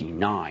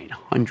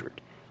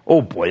 2,900.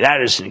 Oh, boy,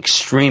 that is an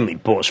extremely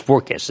bullish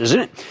forecast, isn't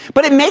it?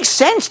 But it makes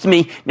sense to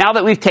me now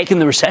that we've taken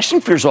the recession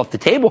fears off the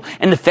table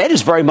and the Fed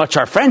is very much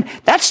our friend.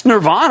 That's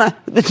nirvana.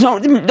 There's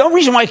no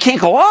reason why it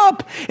can't go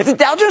up. If the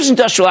Dow Jones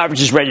Industrial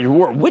Average is ready to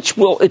work, which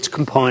will its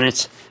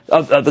components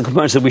of the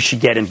components that we should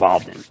get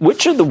involved in?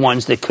 Which are the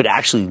ones that could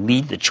actually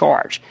lead the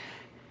charge?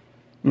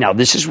 Now,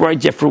 this is where I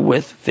differ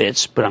with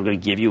Fitz, but I'm going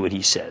to give you what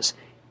he says.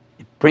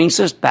 It brings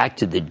us back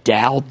to the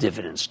Dow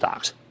dividend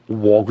stocks.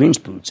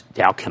 Walgreens Boots,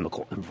 Dow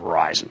Chemical, and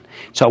Verizon.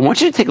 So I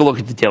want you to take a look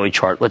at the daily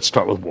chart. Let's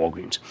start with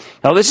Walgreens.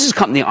 Now, this is a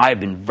company I have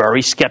been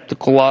very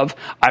skeptical of.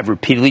 I've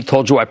repeatedly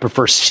told you I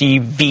prefer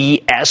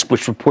CVS,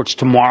 which reports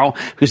tomorrow,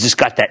 because it's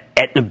got that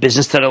Aetna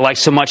business that I like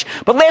so much.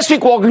 But last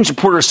week, Walgreens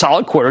reported a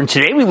solid quarter, and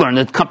today we learned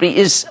that the company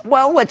is,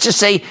 well, let's just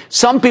say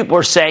some people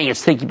are saying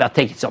it's thinking about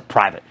taking itself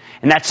private.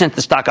 And that sent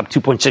the stock up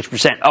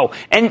 2.6%. Oh,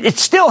 and it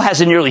still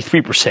has a nearly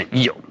 3%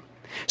 yield.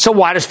 So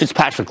why does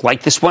Fitzpatrick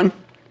like this one?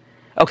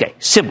 Okay,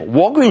 simple.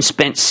 Walgreens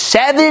spent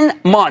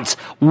 7 months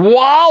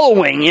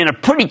wallowing in a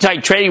pretty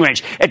tight trading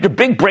range after a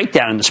big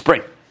breakdown in the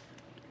spring.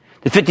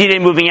 The 50-day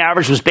moving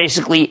average was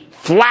basically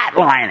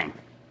flatlining.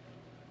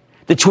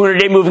 The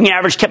 200-day moving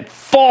average kept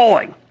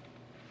falling.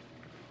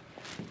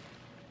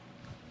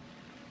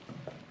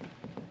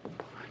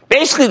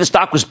 Basically, the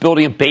stock was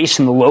building a base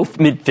in the low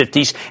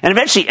mid-50s, and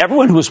eventually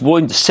everyone who was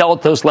willing to sell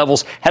at those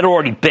levels had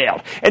already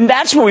bailed. And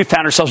that's where we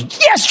found ourselves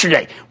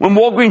yesterday when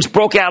Walgreens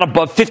broke out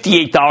above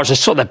 $58. I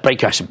saw that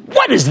breakout. I said,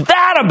 what is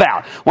that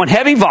about? On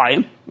heavy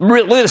volume,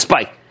 really a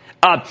spike.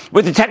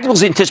 With the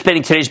technicals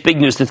anticipating today's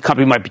big news that the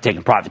company might be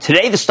taken private.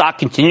 Today, the stock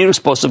continued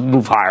explosive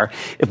move higher.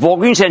 If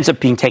Walgreens ends up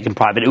being taken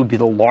private, it would be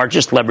the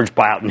largest leveraged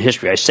buyout in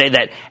history. I say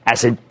that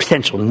as a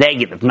potential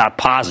negative, not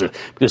positive,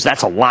 because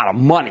that's a lot of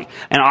money.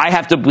 And I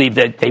have to believe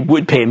that they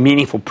would pay a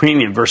meaningful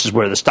premium versus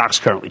where the stock's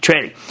currently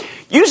trading.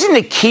 Using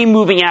the key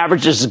moving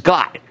average as a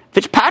guide,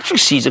 Fitzpatrick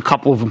sees a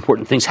couple of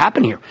important things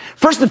happen here.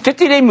 First, the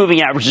 50-day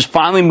moving average is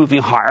finally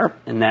moving higher,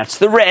 and that's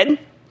the red.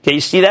 Okay, you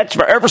see that's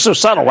ever so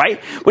subtle,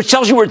 right? Which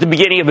tells you we're at the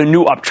beginning of a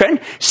new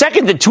uptrend.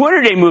 Second, the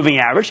 200-day moving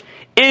average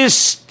is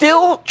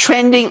still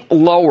trending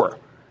lower.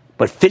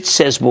 But Fitz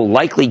says we'll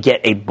likely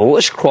get a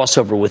bullish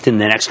crossover within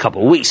the next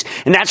couple of weeks.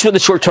 And that's where the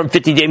short-term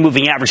 50-day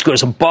moving average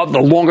goes above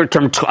the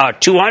longer-term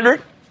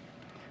 200.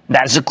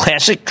 That is a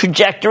classic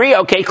trajectory,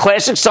 okay,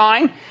 classic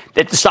sign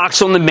that the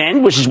stock's on the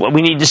mend, which is what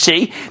we need to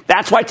see.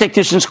 That's why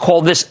technicians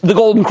call this the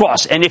golden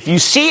cross. And if you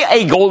see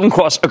a golden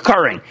cross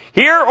occurring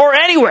here or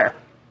anywhere,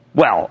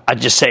 well, I'd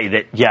just say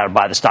that you got to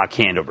buy the stock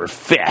hand over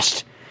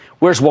fist.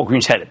 Where's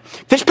Walgreens headed?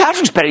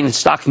 Fitzpatrick's betting the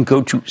stock can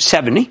go to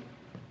 70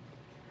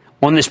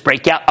 on this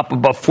breakout, up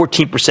above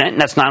 14%, and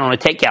that's not on a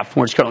takeout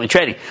from where it's currently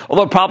trading,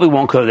 although it probably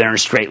won't go there in a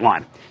straight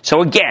line.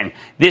 So again,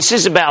 this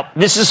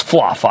is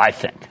fluff, I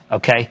think,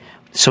 okay?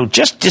 So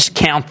just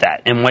discount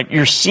that, and what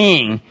you're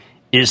seeing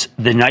is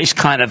the nice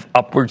kind of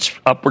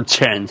upward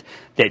trend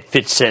that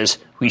Fitz says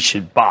we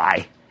should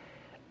buy.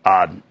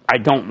 I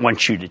don't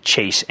want you to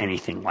chase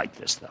anything like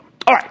this, though.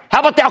 All right, how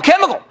about Dow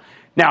Chemical?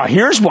 Now,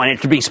 here's one.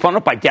 After being spun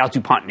up by Dow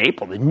DuPont in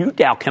April, the new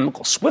Dow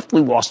Chemical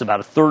swiftly lost about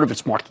a third of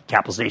its market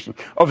capitalization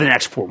over the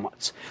next 4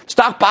 months.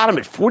 Stock bottomed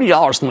at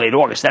 $40 in late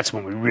August. That's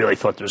when we really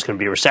thought there was going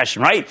to be a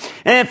recession, right?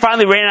 And then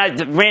finally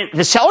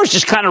the sellers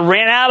just kind of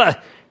ran out of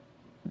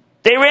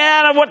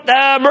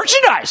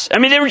merchandise. I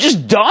mean, they were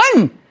just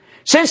done.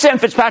 Since then,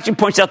 Fitzpatrick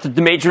points out that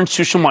the major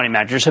institutional money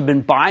managers have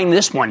been buying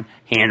this one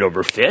hand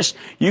over fist.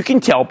 You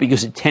can tell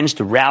because it tends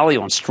to rally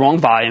on strong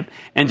volume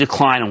and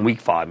decline on weak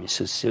volume. He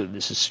says, so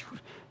this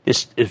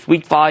is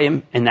weak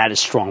volume, and that is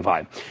strong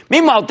volume.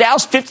 Meanwhile,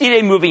 Dow's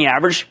 50-day moving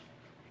average,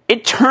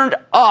 it turned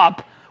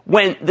up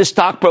when the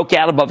stock broke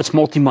out above its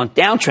multi-month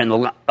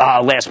downtrend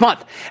last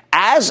month.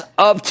 As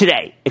of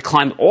today, it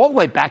climbed all the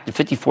way back to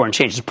 54 and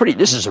change.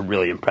 This is a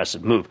really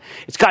impressive move.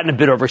 It's gotten a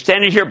bit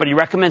overextended here, but he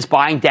recommends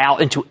buying Dow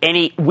into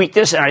any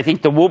weakness, and I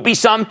think there will be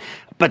some.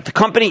 But the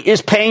company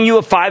is paying you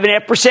a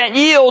 5.5%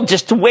 yield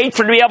just to wait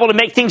for it to be able to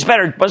make things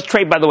better. It must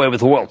trade, by the way, with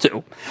the world,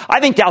 too.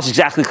 I think Dow's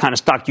exactly the kind of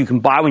stock you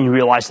can buy when you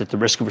realize that the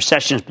risk of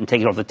recession has been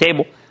taken off the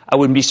table. I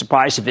wouldn't be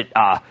surprised if it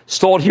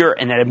stalled here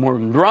and had more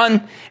room to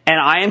run. And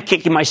I am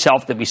kicking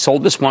myself that we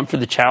sold this one for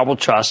the charitable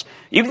trust,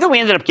 even though we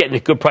ended up getting it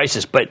at good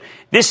prices. But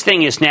this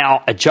thing is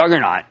now a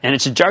juggernaut, and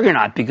it's a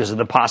juggernaut because of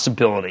the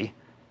possibility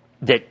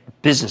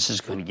that business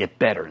is going to get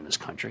better in this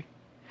country.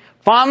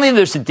 Finally,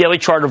 there's the daily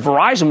chart of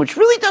Verizon, which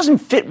really doesn't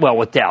fit well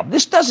with Dow.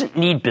 This doesn't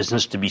need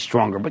business to be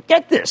stronger. But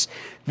get this.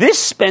 This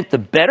spent the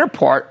better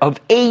part of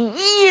a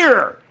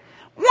year,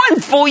 one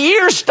full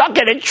year, stuck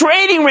at a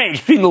trading range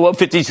between the low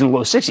 50s and the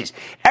low 60s.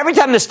 Every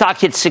time the stock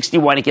hits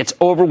 61, it gets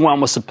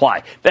overwhelmed with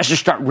supply. Investors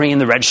start ringing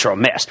the register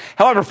en masse.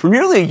 However, for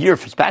nearly a year,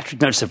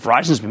 Fitzpatrick noticed that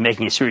Verizon's been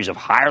making a series of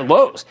higher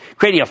lows,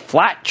 creating a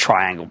flat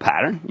triangle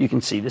pattern. You can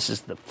see this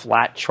is the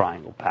flat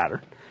triangle pattern.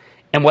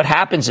 And what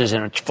happens is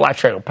in a flat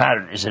triangle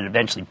pattern is it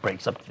eventually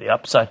breaks up to the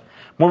upside.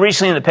 More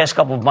recently, in the past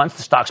couple of months,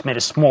 the stock's made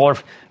a smaller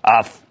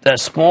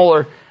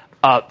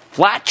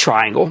flat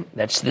triangle.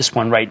 That's this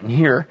one right in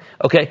here.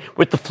 Okay,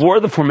 with the floor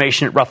of the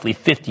formation at roughly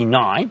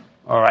 59.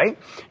 All right,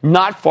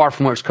 not far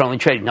from where it's currently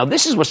trading. Now,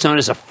 this is what's known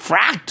as a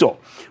fractal,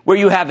 where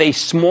you have a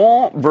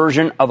small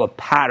version of a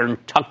pattern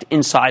tucked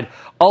inside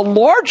a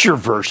larger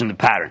version of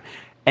the pattern.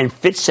 And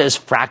Fitz says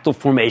fractal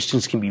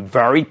formations can be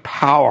very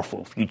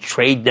powerful if you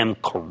trade them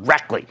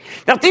correctly.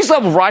 Now, at these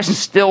levels, Verizon's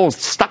still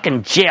stuck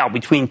in jail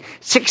between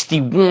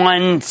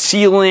 61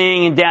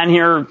 ceiling and down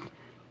here,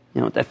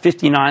 at that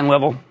 59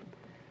 level.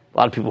 A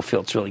lot of people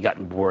feel it's really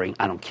gotten boring.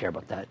 I don't care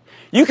about that.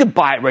 You could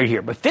buy it right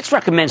here, but Fitz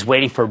recommends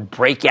waiting for a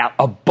breakout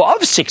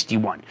above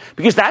 61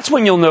 because that's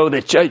when you'll know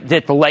that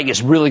the leg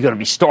is really going to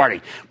be starting.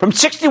 From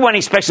 61, he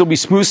expects it'll be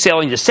smooth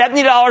sailing to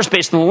 $70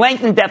 based on the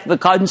length and depth of the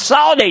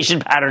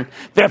consolidation pattern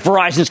that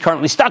Verizon's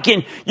currently stuck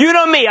in. You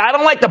know me. I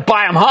don't like to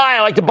buy them high.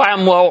 I like to buy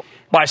them low.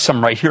 Buy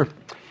some right here.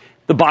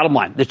 The bottom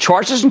line, the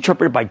charts as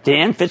interpreted by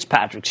Dan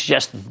Fitzpatrick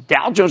suggests that the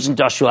Dow Jones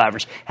Industrial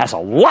Average has a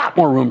lot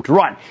more room to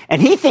run,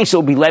 and he thinks it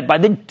will be led by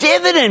the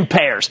dividend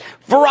payers.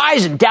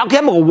 Verizon, Dow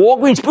Chemical,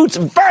 Walgreens, Boots,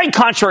 a very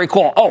contrary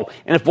call. Oh,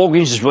 and if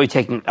Walgreens is really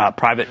taking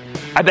private,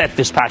 I bet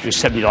Fitzpatrick's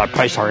 $70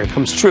 price target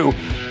comes true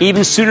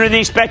even sooner than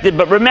expected.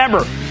 But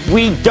remember,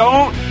 we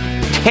don't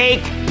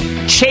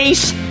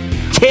chase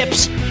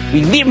tips.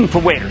 We leave them for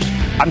waiters.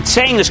 I'm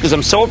saying this because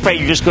I'm so afraid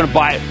you're just going to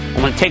buy it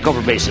on a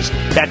takeover basis.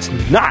 That's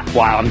not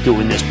why I'm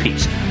doing this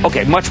piece.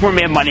 Okay, much more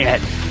Mad Money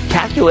ahead.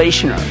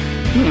 Calculation error.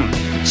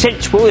 Said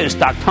Twilio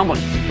stock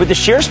tumbling, with the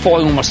shares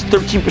falling almost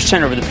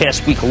 13% over the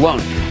past week alone.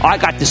 I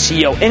got the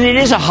CEO, and it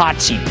is a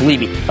hot seat, believe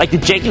me, like the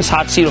Jenkins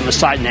hot seat on the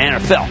side in the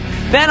NFL.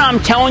 Then I'm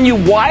telling you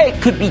why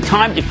it could be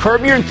time to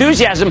curb your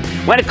enthusiasm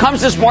when it comes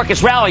to this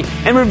market's rally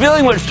and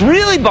revealing what's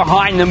really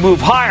behind the move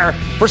higher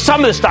for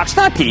some of the stocks,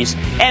 not these,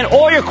 and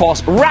all your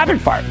calls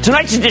rapid fire.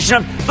 Tonight's edition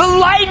of the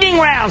Lightning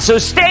Round, so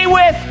stay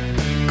with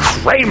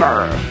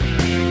Cramer.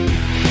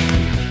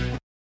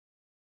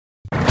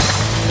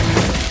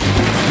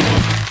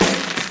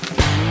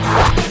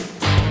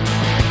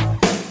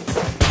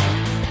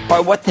 All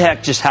right, what the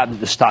heck just happened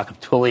to the stock of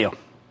Twilio,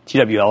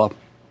 TWLO?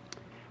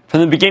 From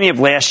the beginning of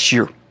last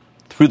year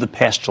through the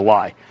past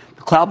July,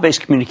 the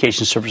cloud-based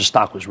communication services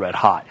stock was red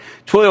hot.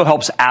 Twilio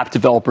helps app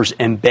developers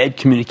embed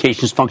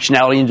communications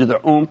functionality into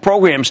their own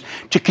programs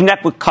to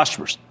connect with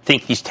customers.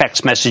 Think these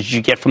text messages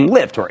you get from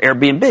Lyft or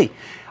Airbnb.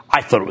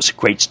 I thought it was a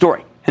great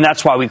story, and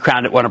that's why we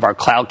crowned it one of our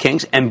Cloud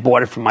Kings and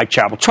bought it from my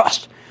charitable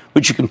trust,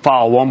 which you can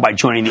follow along by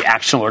joining the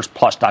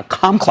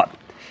ActionAlertsPlus.com club.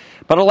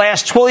 But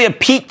alas, Twilio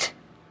peaked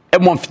at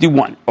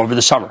 151 over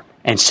the summer.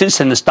 And since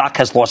then, the stock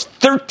has lost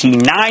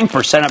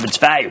 39% of its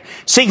value,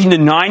 sinking to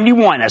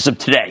 91 as of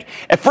today.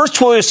 At first,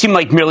 Twilio seemed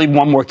like merely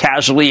one more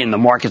casualty in the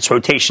market's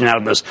rotation out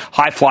of those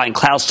high-flying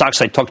cloud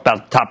stocks I talked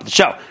about at the top of the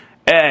show.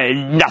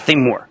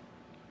 Nothing more.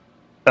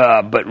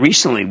 But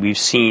recently, we've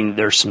seen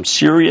there's some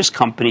serious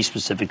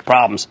company-specific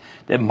problems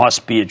that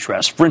must be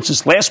addressed. For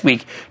instance, last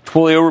week,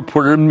 Twilio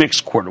reported a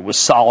mixed quarter with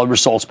solid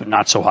results but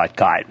not so hot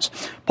guidance.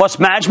 Plus,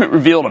 management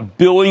revealed a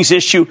billings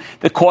issue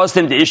that caused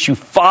them to issue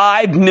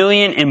 $5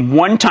 million in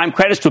one-time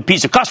credits to a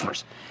piece of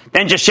customers.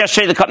 Then just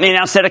yesterday, the company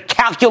announced that a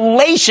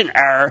calculation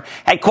error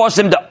had caused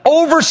them to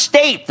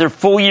overstate their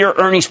full-year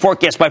earnings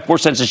forecast by 4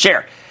 cents a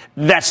share.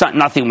 That's not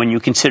nothing when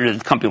you consider that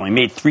the company only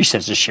made 3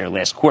 cents a share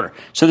last quarter.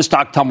 So the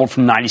stock tumbled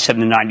from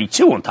 97 to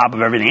 92 on top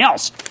of everything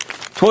else.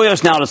 Twilio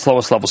is now at its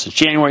lowest level since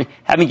January,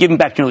 having given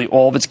back nearly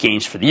all of its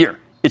gains for the year.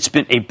 It's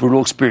been a brutal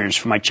experience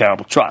for my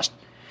charitable trust.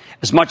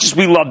 As much as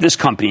we love this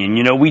company, and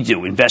you know we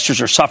do,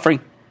 investors are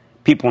suffering.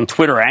 People on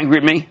Twitter are angry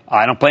at me.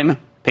 I don't blame them.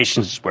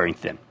 Patience is wearing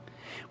thin.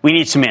 We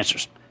need some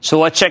answers. So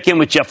let's check in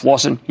with Jeff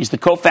Lawson. He's the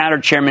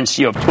co-founder, chairman, and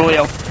CEO of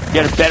Twilio.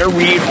 Get a better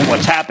read on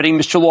what's happening.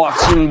 Mr.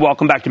 Lawson,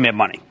 welcome back to Mad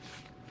Money.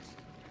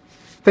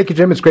 Thank you,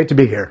 Jim. It's great to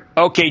be here.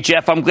 Okay,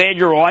 Jeff, I'm glad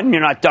you're on.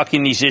 You're not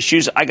ducking these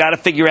issues. I got to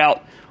figure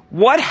out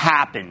what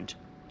happened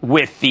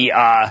with the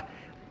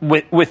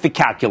with the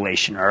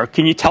calculation error.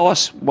 Can you tell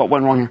us what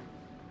went wrong here?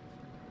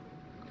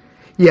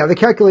 Yeah, the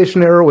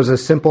calculation error was a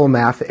simple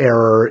math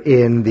error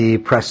in the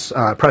press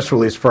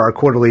release for our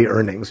quarterly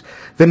earnings.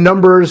 The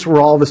numbers were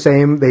all the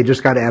same. They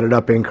just got added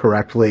up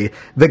incorrectly.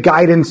 The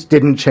guidance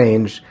didn't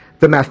change.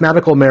 The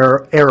mathematical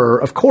error,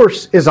 of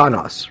course, is on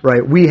us,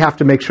 right? We have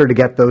to make sure to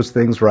get those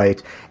things right.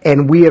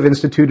 And we have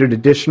instituted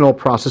additional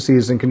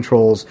processes and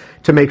controls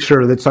to make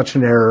sure that such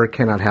an error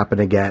cannot happen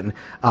again.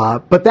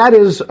 But that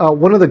is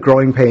one of the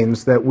growing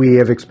pains that we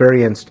have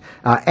experienced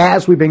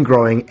as we've been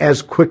growing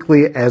as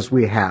quickly as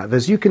we have.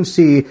 As you can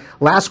see,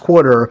 last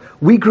quarter,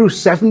 we grew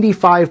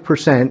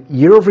 75%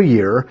 year over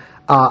year.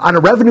 On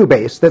a revenue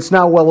base that's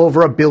now well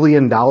over $1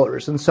 billion.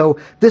 And so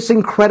this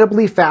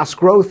incredibly fast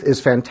growth is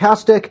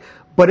fantastic,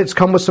 but it's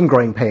come with some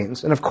growing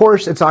pains. And of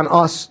course, it's on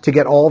us to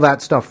get all that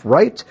stuff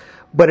right,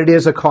 but it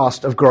is a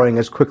cost of growing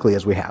as quickly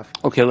as we have.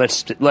 Okay,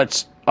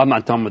 I'm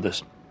not done with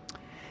this.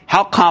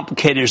 How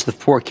complicated is the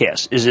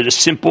forecast? Is it a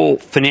simple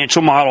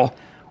financial model,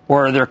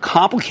 or are there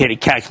complicated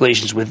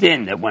calculations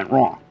within that went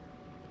wrong?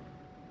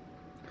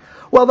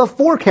 Well, the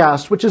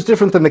forecast, which is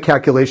different than the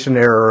calculation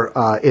error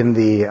in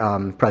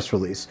the press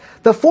release,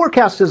 the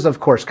forecast is,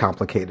 of course,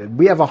 complicated.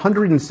 We have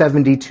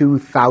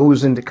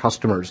 172,000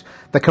 customers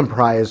that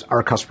comprise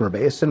our customer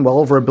base and well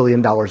over $1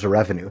 billion of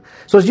revenue.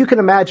 So as you can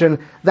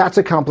imagine, that's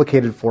a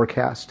complicated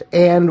forecast.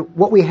 And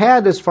what we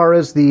had as far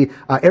as the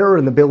error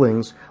in the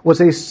billings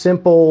was a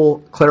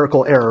simple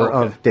clerical error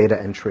of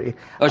data entry.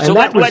 So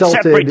let's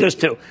separate those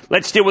two.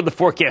 Let's deal with the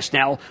forecast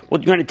now. We're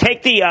going to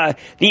take the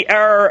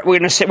error. We're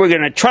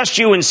going to trust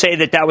you and say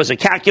that was a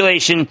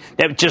calculation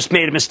that just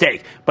made a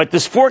mistake. But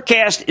this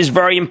forecast is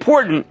very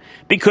important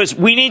because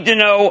we need to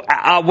know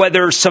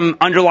whether some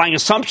underlying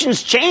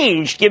assumptions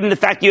changed given the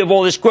fact you have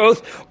all this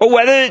growth, or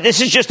whether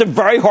this is just a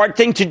very hard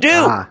thing to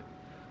do.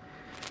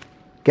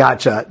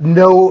 Gotcha.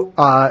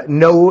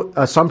 No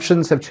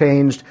assumptions have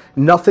changed.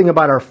 Nothing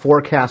about our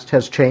forecast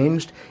has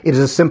changed. It is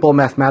a simple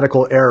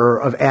mathematical error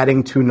of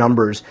adding two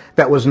numbers.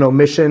 That was an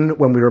omission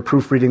when we were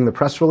proofreading the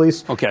press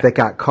release. That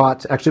got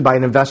caught actually by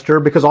an investor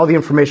because all the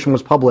information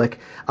was public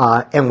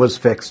and was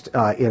fixed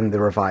in the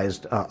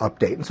revised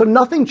update. And so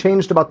nothing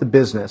changed about the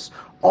business.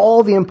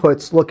 All the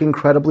inputs look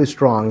incredibly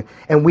strong,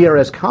 and we are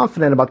as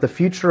confident about the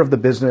future of the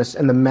business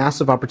and the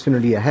massive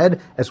opportunity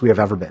ahead as we have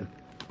ever been.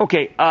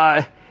 Okay.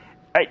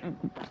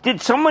 Did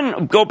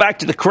someone go back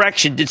to the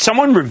correction? Did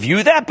someone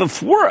review that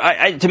before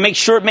to make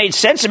sure it made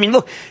sense? I mean,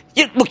 look,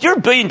 you're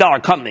 $1 billion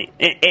company,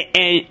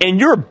 and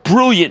you're a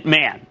brilliant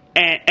man.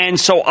 And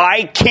so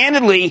I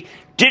candidly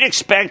did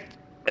expect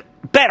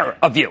better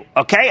of you,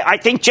 okay? I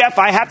think, Jeff,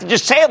 I have to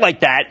just say it like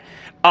that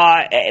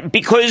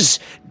because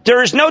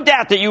there is no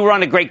doubt that you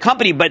run a great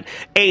company, but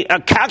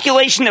a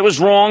calculation that was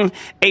wrong,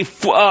 a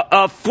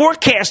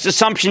forecast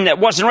assumption that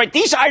wasn't right,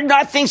 these are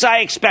not things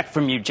I expect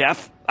from you,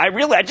 Jeff.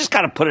 I just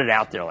got to put it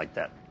out there like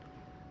that.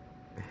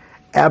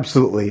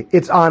 Absolutely.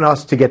 It's on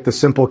us to get the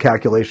simple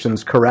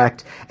calculations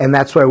correct, and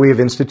that's why we have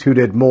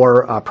instituted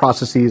more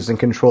processes and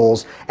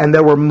controls. And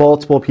there were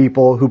multiple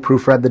people who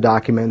proofread the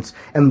documents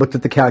and looked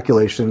at the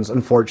calculations.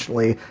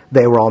 Unfortunately,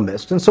 they were all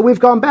missed. And so we've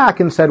gone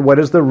back and said, what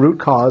is the root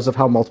cause of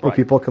how multiple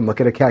people can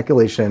look at a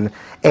calculation,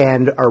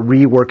 and are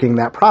reworking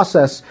that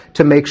process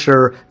to make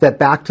sure that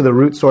back to the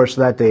root source of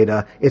that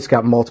data, it's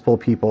got multiple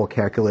people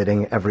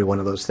calculating every one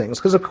of those things.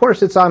 Because, of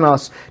course, it's on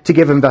us to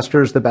give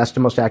investors the best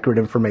and most accurate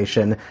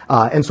information.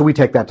 And so we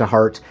take that to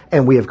heart,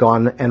 and we have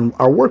gone and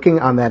are working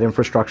on that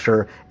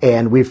infrastructure,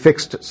 and we've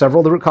fixed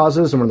several of the root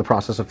causes, and we're in the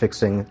process of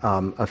fixing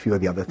a few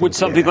of the other things. Would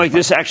something like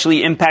this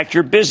actually impact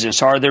your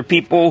business? Are there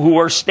people who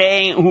are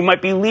staying, who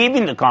might be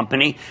leaving the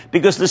company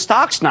because the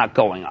stock's not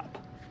going up?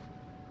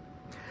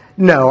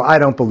 No, I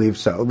don't believe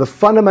so. The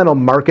fundamental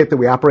market that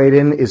we operate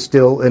in is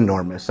still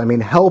enormous. I mean,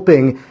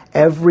 helping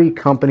every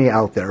company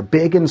out there,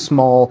 big and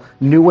small,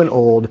 new and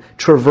old,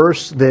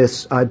 traverse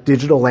this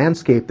digital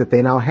landscape that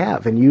they now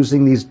have, and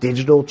using these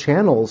digital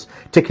channels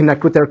to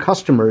connect with their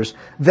customers,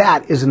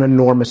 that is an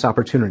enormous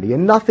opportunity.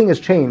 And nothing has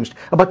changed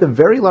about the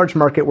very large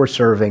market we're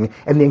serving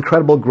and the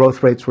incredible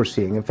growth rates we're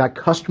seeing. In fact,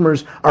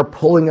 customers are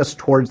pulling us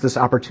towards this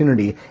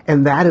opportunity,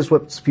 and that is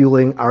what's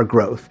fueling our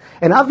growth.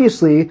 And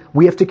obviously,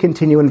 we have to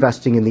continue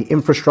investing in the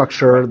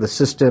infrastructure, the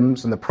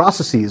systems, and the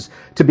processes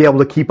to be able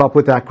to keep up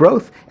with that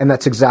growth, and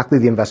that's exactly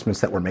the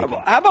investments that we're making.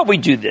 How about we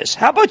do this?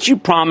 How about you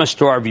promise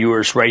to our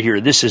viewers right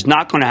here, this is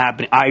not going to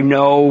happen. I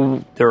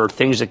know there are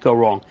things that go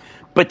wrong,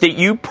 but that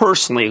you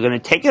personally are going to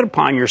take it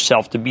upon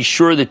yourself to be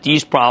sure that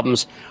these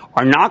problems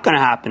are not going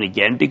to happen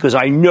again, because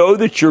I know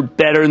that you're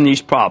better than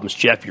these problems,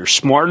 Jeff. You're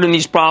smarter than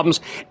these problems,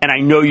 and I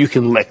know you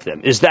can lick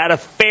them. Is that a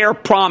fair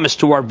promise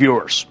to our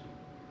viewers?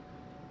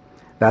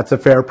 That's a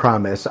fair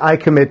promise. I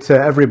commit to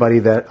everybody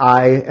that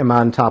I am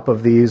on top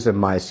of these, and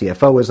my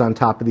CFO is on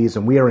top of these,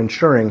 and we are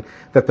ensuring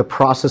that the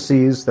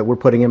processes that we're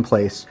putting in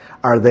place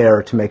are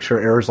there to make sure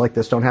errors like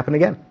this don't happen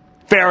again.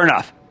 Fair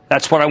enough.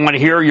 That's what I want to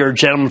hear. You're a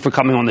gentleman for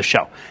coming on the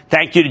show.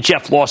 Thank you to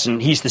Jeff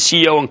Lawson. He's the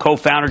CEO and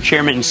co-founder,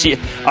 chairman, and CEO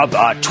of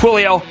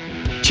Twilio,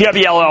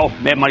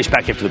 TWLO. Mad Money's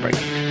back after the break.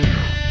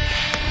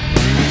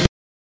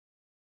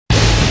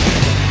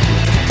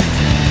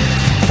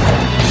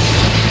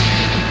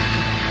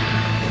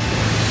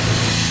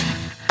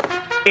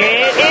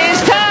 It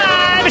is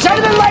time. It's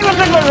time to light up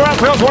the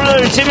one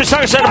of the senior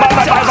stars said about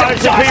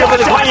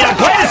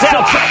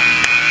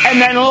and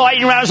then the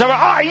lightning round is over.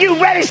 Are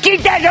you ready?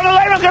 Keep that.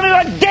 Coming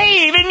to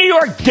Dave in New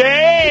York.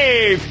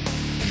 Dave.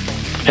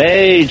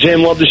 Hey,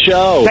 Jim, love the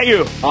show. Thank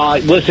you.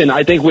 Listen,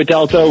 I think with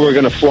Delta, we're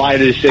going to fly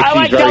to the 60s. I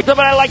like Delta,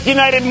 but I like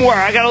United more.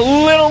 I got a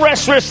little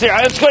rest there.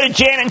 Let's go to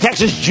Janet in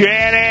Texas.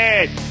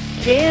 Janet.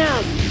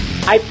 Jim,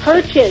 I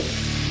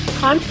purchased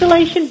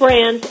Constellation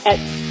Brands at...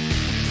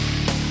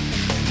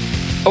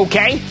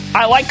 Okay,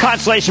 I like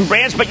Constellation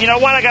Brands, but you know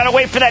what? I got to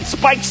wait for that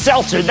spiked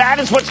seltzer.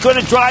 That is what's going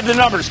to drive the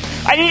numbers.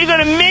 I need to go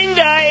to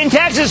Minda in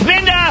Texas.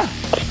 Minda!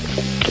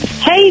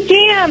 Hey,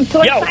 Jim.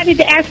 So excited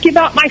to ask you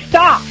about my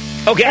stock.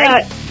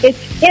 Okay. It's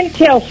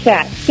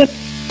Intelsat.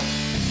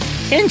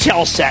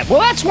 Intelsat. Well,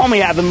 that's one we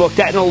haven't looked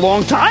at in a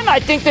long time. I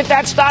think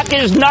that stock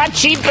is not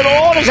cheap at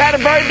all. It has had a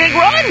very big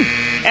run.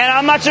 And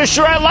I'm not so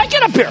sure I like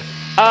it up here.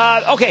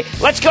 Okay,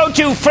 let's go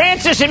to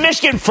Francis in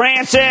Michigan.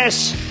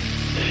 Francis.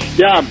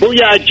 Yeah,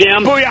 booyah,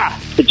 Jim. Booyah.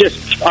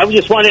 I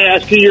just want to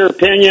ask you your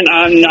opinion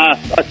on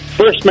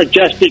First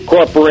Majestic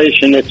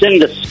Corporation. It's in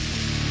the...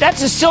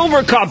 That's a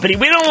silver company.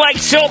 We don't like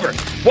silver.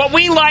 What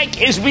we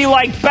like is we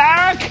like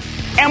Barrick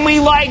and we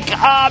like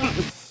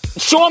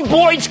Sean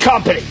Boyd's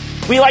company.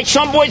 We like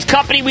Sean Boyd's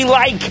company. We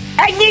like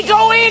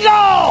Agnico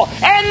Eagle.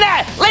 And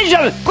that, ladies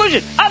and gentlemen,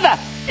 conclusion of the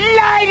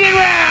Lightning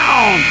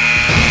Round.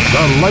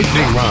 The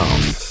Lightning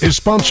Round is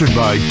sponsored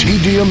by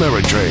TD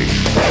Ameritrade.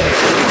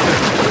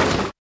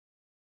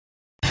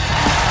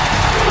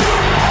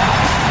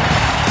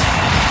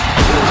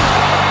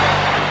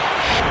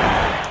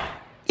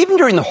 Even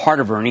during the heart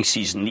of earnings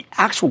season, the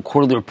actual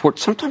quarterly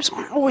reports sometimes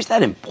aren't always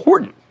that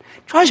important.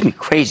 It drives me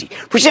crazy.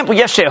 For example,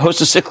 yesterday, a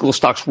host of cyclical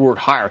stocks roared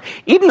higher,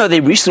 even though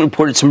they recently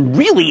reported some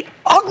really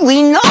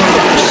ugly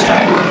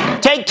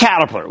numbers. Take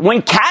Caterpillar.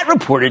 When Cat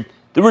reported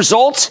the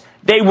results,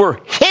 they were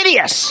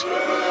hideous.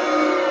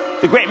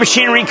 The great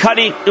machinery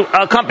company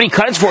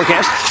cut its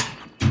forecast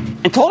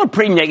and told a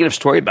pretty negative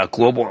story about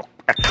global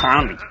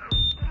economy.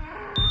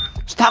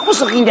 Stock was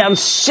looking down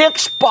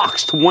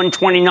 $6 to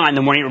 129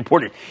 the morning it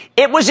reported.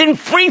 It was in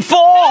free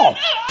fall.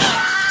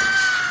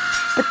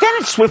 But then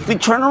it swiftly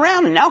turned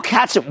around, and now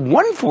Cat's at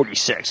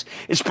 146.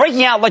 It's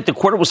breaking out like the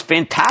quarter was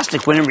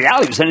fantastic, when in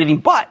reality it was anything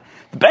but.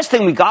 The best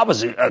thing we got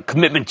was a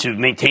commitment to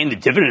maintain the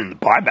dividend and the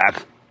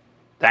buyback.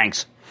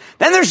 Thanks.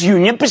 Then there's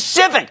Union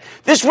Pacific.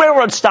 This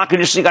railroad stock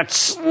initially got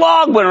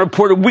slugged when it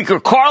reported weaker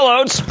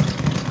carloads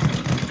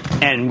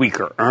and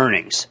weaker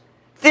earnings.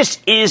 This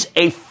is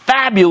a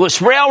fabulous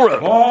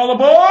railroad. All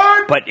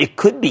aboard! But it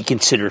could be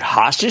considered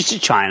hostage to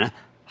China,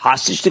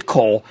 hostage to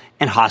coal,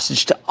 and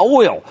hostage to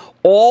oil.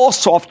 All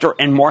softer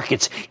end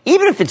markets.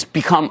 Even if it's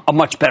become a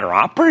much better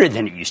operator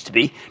than it used to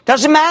be,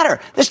 doesn't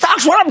matter. The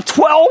stocks went up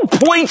 12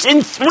 points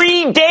in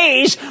 3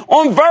 days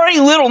on very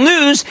little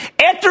news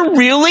after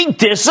really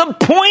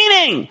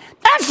disappointing.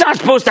 That's not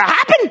supposed to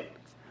happen.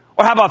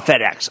 Or how about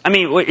FedEx? I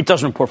mean, it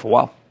doesn't report for a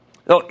while.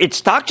 Though its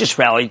stock just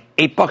rallied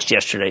 $8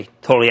 yesterday,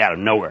 totally out of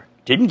nowhere.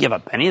 Didn't give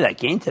up any of that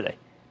gain today.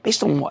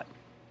 Based on what?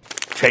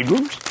 Trade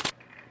rumors?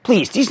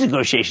 Please, these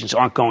negotiations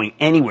aren't going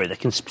anywhere that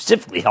can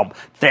specifically help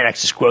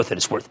FedEx's growth, and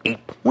it's worth 8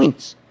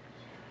 points.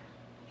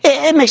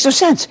 It makes no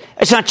sense.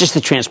 It's not just the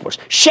transports.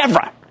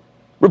 Chevron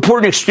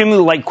reported an extremely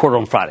light quarter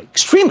on Friday.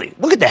 Extremely.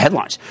 Look at the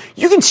headlines.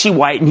 You can see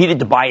why it needed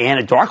to buy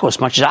Anadarko as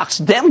much as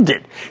Occidental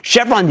did.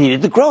 Chevron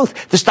needed the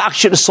growth. The stock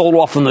should have sold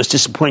off on those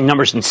disappointing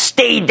numbers and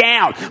stayed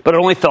down, but it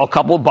only fell a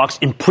couple of bucks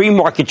in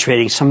pre-market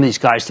trading. Some of these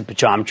guys, the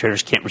pajama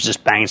traders, can't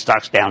resist banging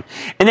stocks down.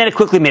 And then it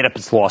quickly made up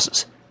its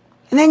losses.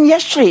 And then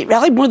yesterday, it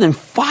rallied more than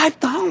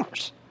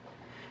 $5.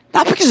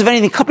 Not because of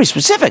anything company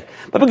specific,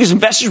 but because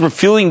investors were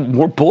feeling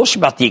more bullish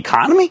about the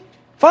economy.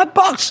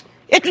 $5.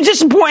 It's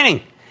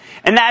disappointing.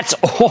 And that's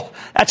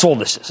all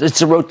this is.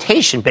 It's a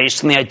rotation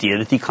based on the idea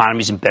that the economy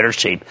is in better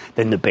shape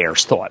than the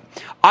bears thought.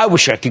 I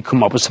wish I could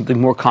come up with something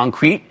more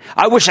concrete.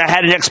 I wish I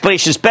had an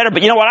explanation that's better.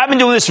 But you know what? I've been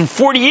doing this for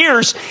 40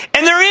 years,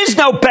 and there is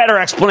no better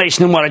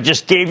explanation than what I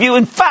just gave you.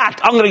 In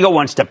fact, I'm going to go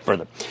one step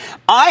further.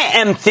 I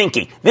am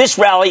thinking this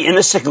rally in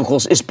the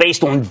cyclicals is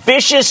based on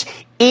vicious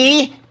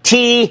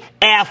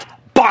ETF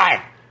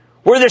buying,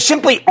 where there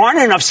simply aren't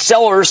enough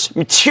sellers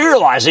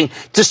materializing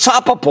to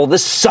sop up all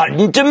this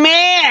sudden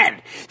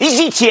demand. These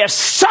ETFs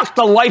suck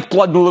the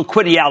lifeblood and the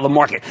liquidity out of the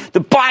market. The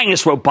buying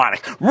is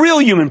robotic. Real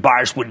human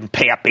buyers wouldn't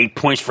pay up 8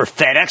 points for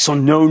FedEx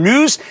on no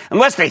news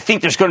unless they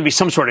think there's going to be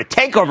some sort of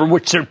takeover,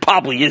 which there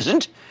probably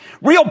isn't.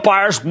 Real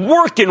buyers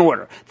work in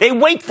order. They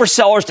wait for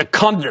sellers to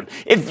come to them.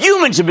 If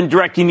humans had been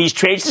directing these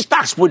trades, the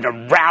stocks wouldn't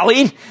have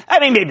rallied. I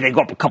mean, maybe they'd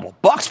go up a couple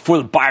of bucks before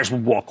the buyers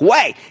would walk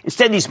away.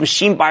 Instead, these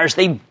machine buyers,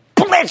 they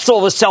blitzed all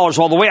the sellers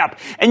all the way up.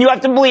 And you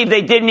have to believe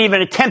they didn't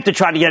even attempt to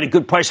try to get a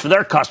good price for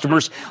their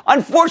customers.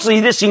 Unfortunately,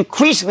 this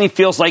increasingly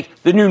feels like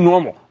the new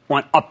normal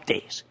on up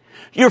days.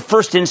 Your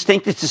first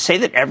instinct is to say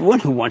that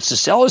everyone who wants to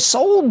sell is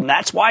sold. And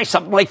that's why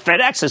something like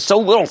FedEx has so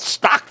little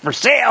stock for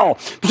sale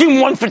between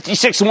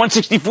 156 and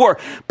 164.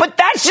 But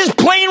that's just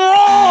plain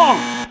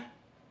wrong.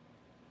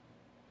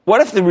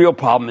 What if the real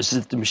problem is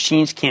that the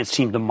machines can't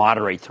seem to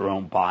moderate their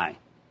own buying?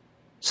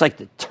 It's like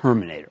the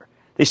Terminator.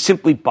 They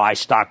simply buy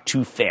stock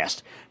too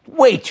fast,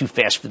 way too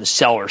fast for the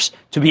sellers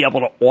to be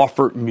able to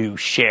offer new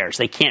shares.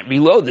 They can't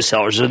reload the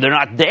sellers, or they're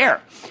not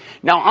there.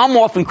 Now, I'm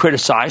often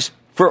criticized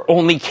for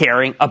only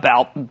caring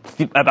about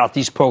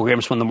these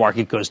programs when the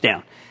market goes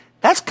down.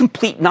 That's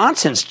complete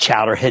nonsense,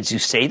 chowderheads who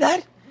say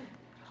that.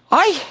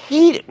 I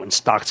hate it when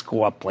stocks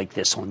go up like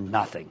this on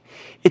nothing.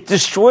 It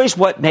destroys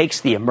what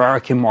makes the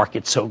American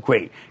market so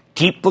great.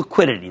 Deep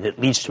liquidity that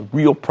leads to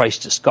real price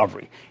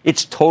discovery.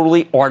 It's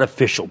totally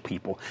artificial,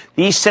 people.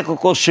 These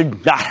cyclicals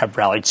should not have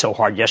rallied so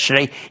hard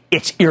yesterday.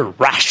 It's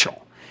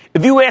irrational.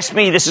 If you ask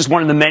me, this is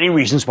one of the many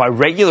reasons why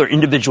regular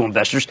individual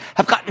investors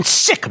have gotten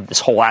sick of this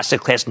whole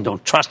asset class and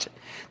don't trust it.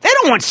 They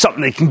don't want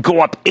something that can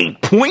go up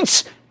 8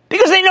 points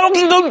because they know it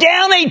can go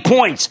down 8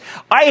 points.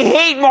 I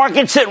hate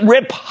markets that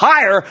rip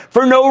higher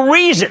for no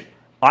reason.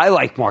 I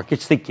like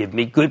markets that give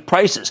me good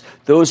prices.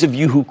 Those of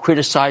you who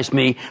criticize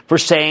me for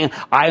saying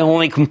I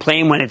only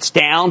complain when it's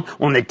down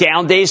on the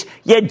down days,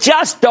 you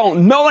just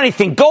don't know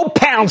anything. Go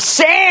pound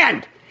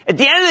sand. At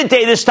the end of the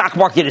day, the stock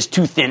market is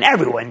too thin.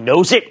 Everyone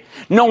knows it.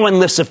 No one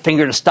lifts a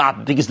finger to stop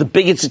it because the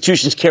big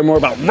institutions care more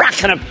about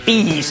racking up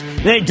fees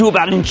than they do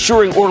about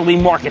ensuring orderly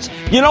markets.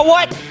 You know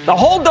what? The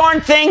whole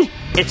darn thing,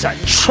 it's a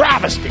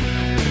travesty.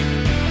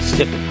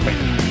 Stick with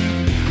Cramer.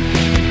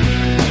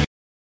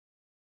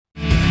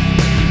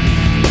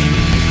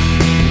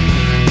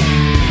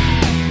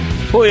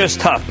 Julio's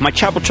tough. My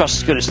Chapel Trust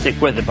is going to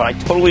stick with it, but I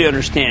totally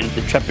understand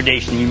the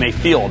trepidation you may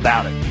feel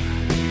about it.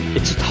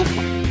 It's a tough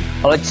one.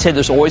 I like to say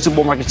there's always a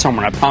bull market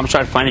somewhere, and I promise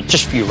I'll find it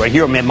just for you right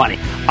here on Mad Money.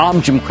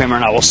 I'm Jim Cramer,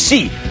 and I will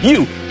see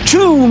you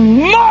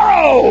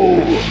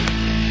tomorrow!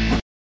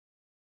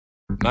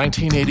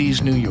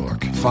 1980s New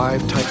York.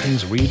 5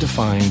 titans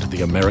redefined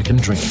the American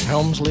dream.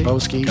 Helmsley,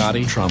 Boesky,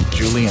 Gotti, Trump,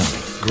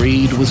 Giuliani.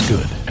 Greed was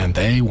good, and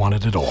they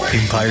wanted it all.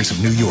 Empires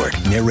of New York,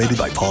 narrated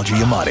by Paul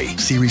Giamatti.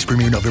 Series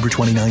premiere November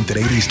 29th at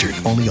 8 Eastern,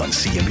 only on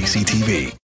CNBC TV.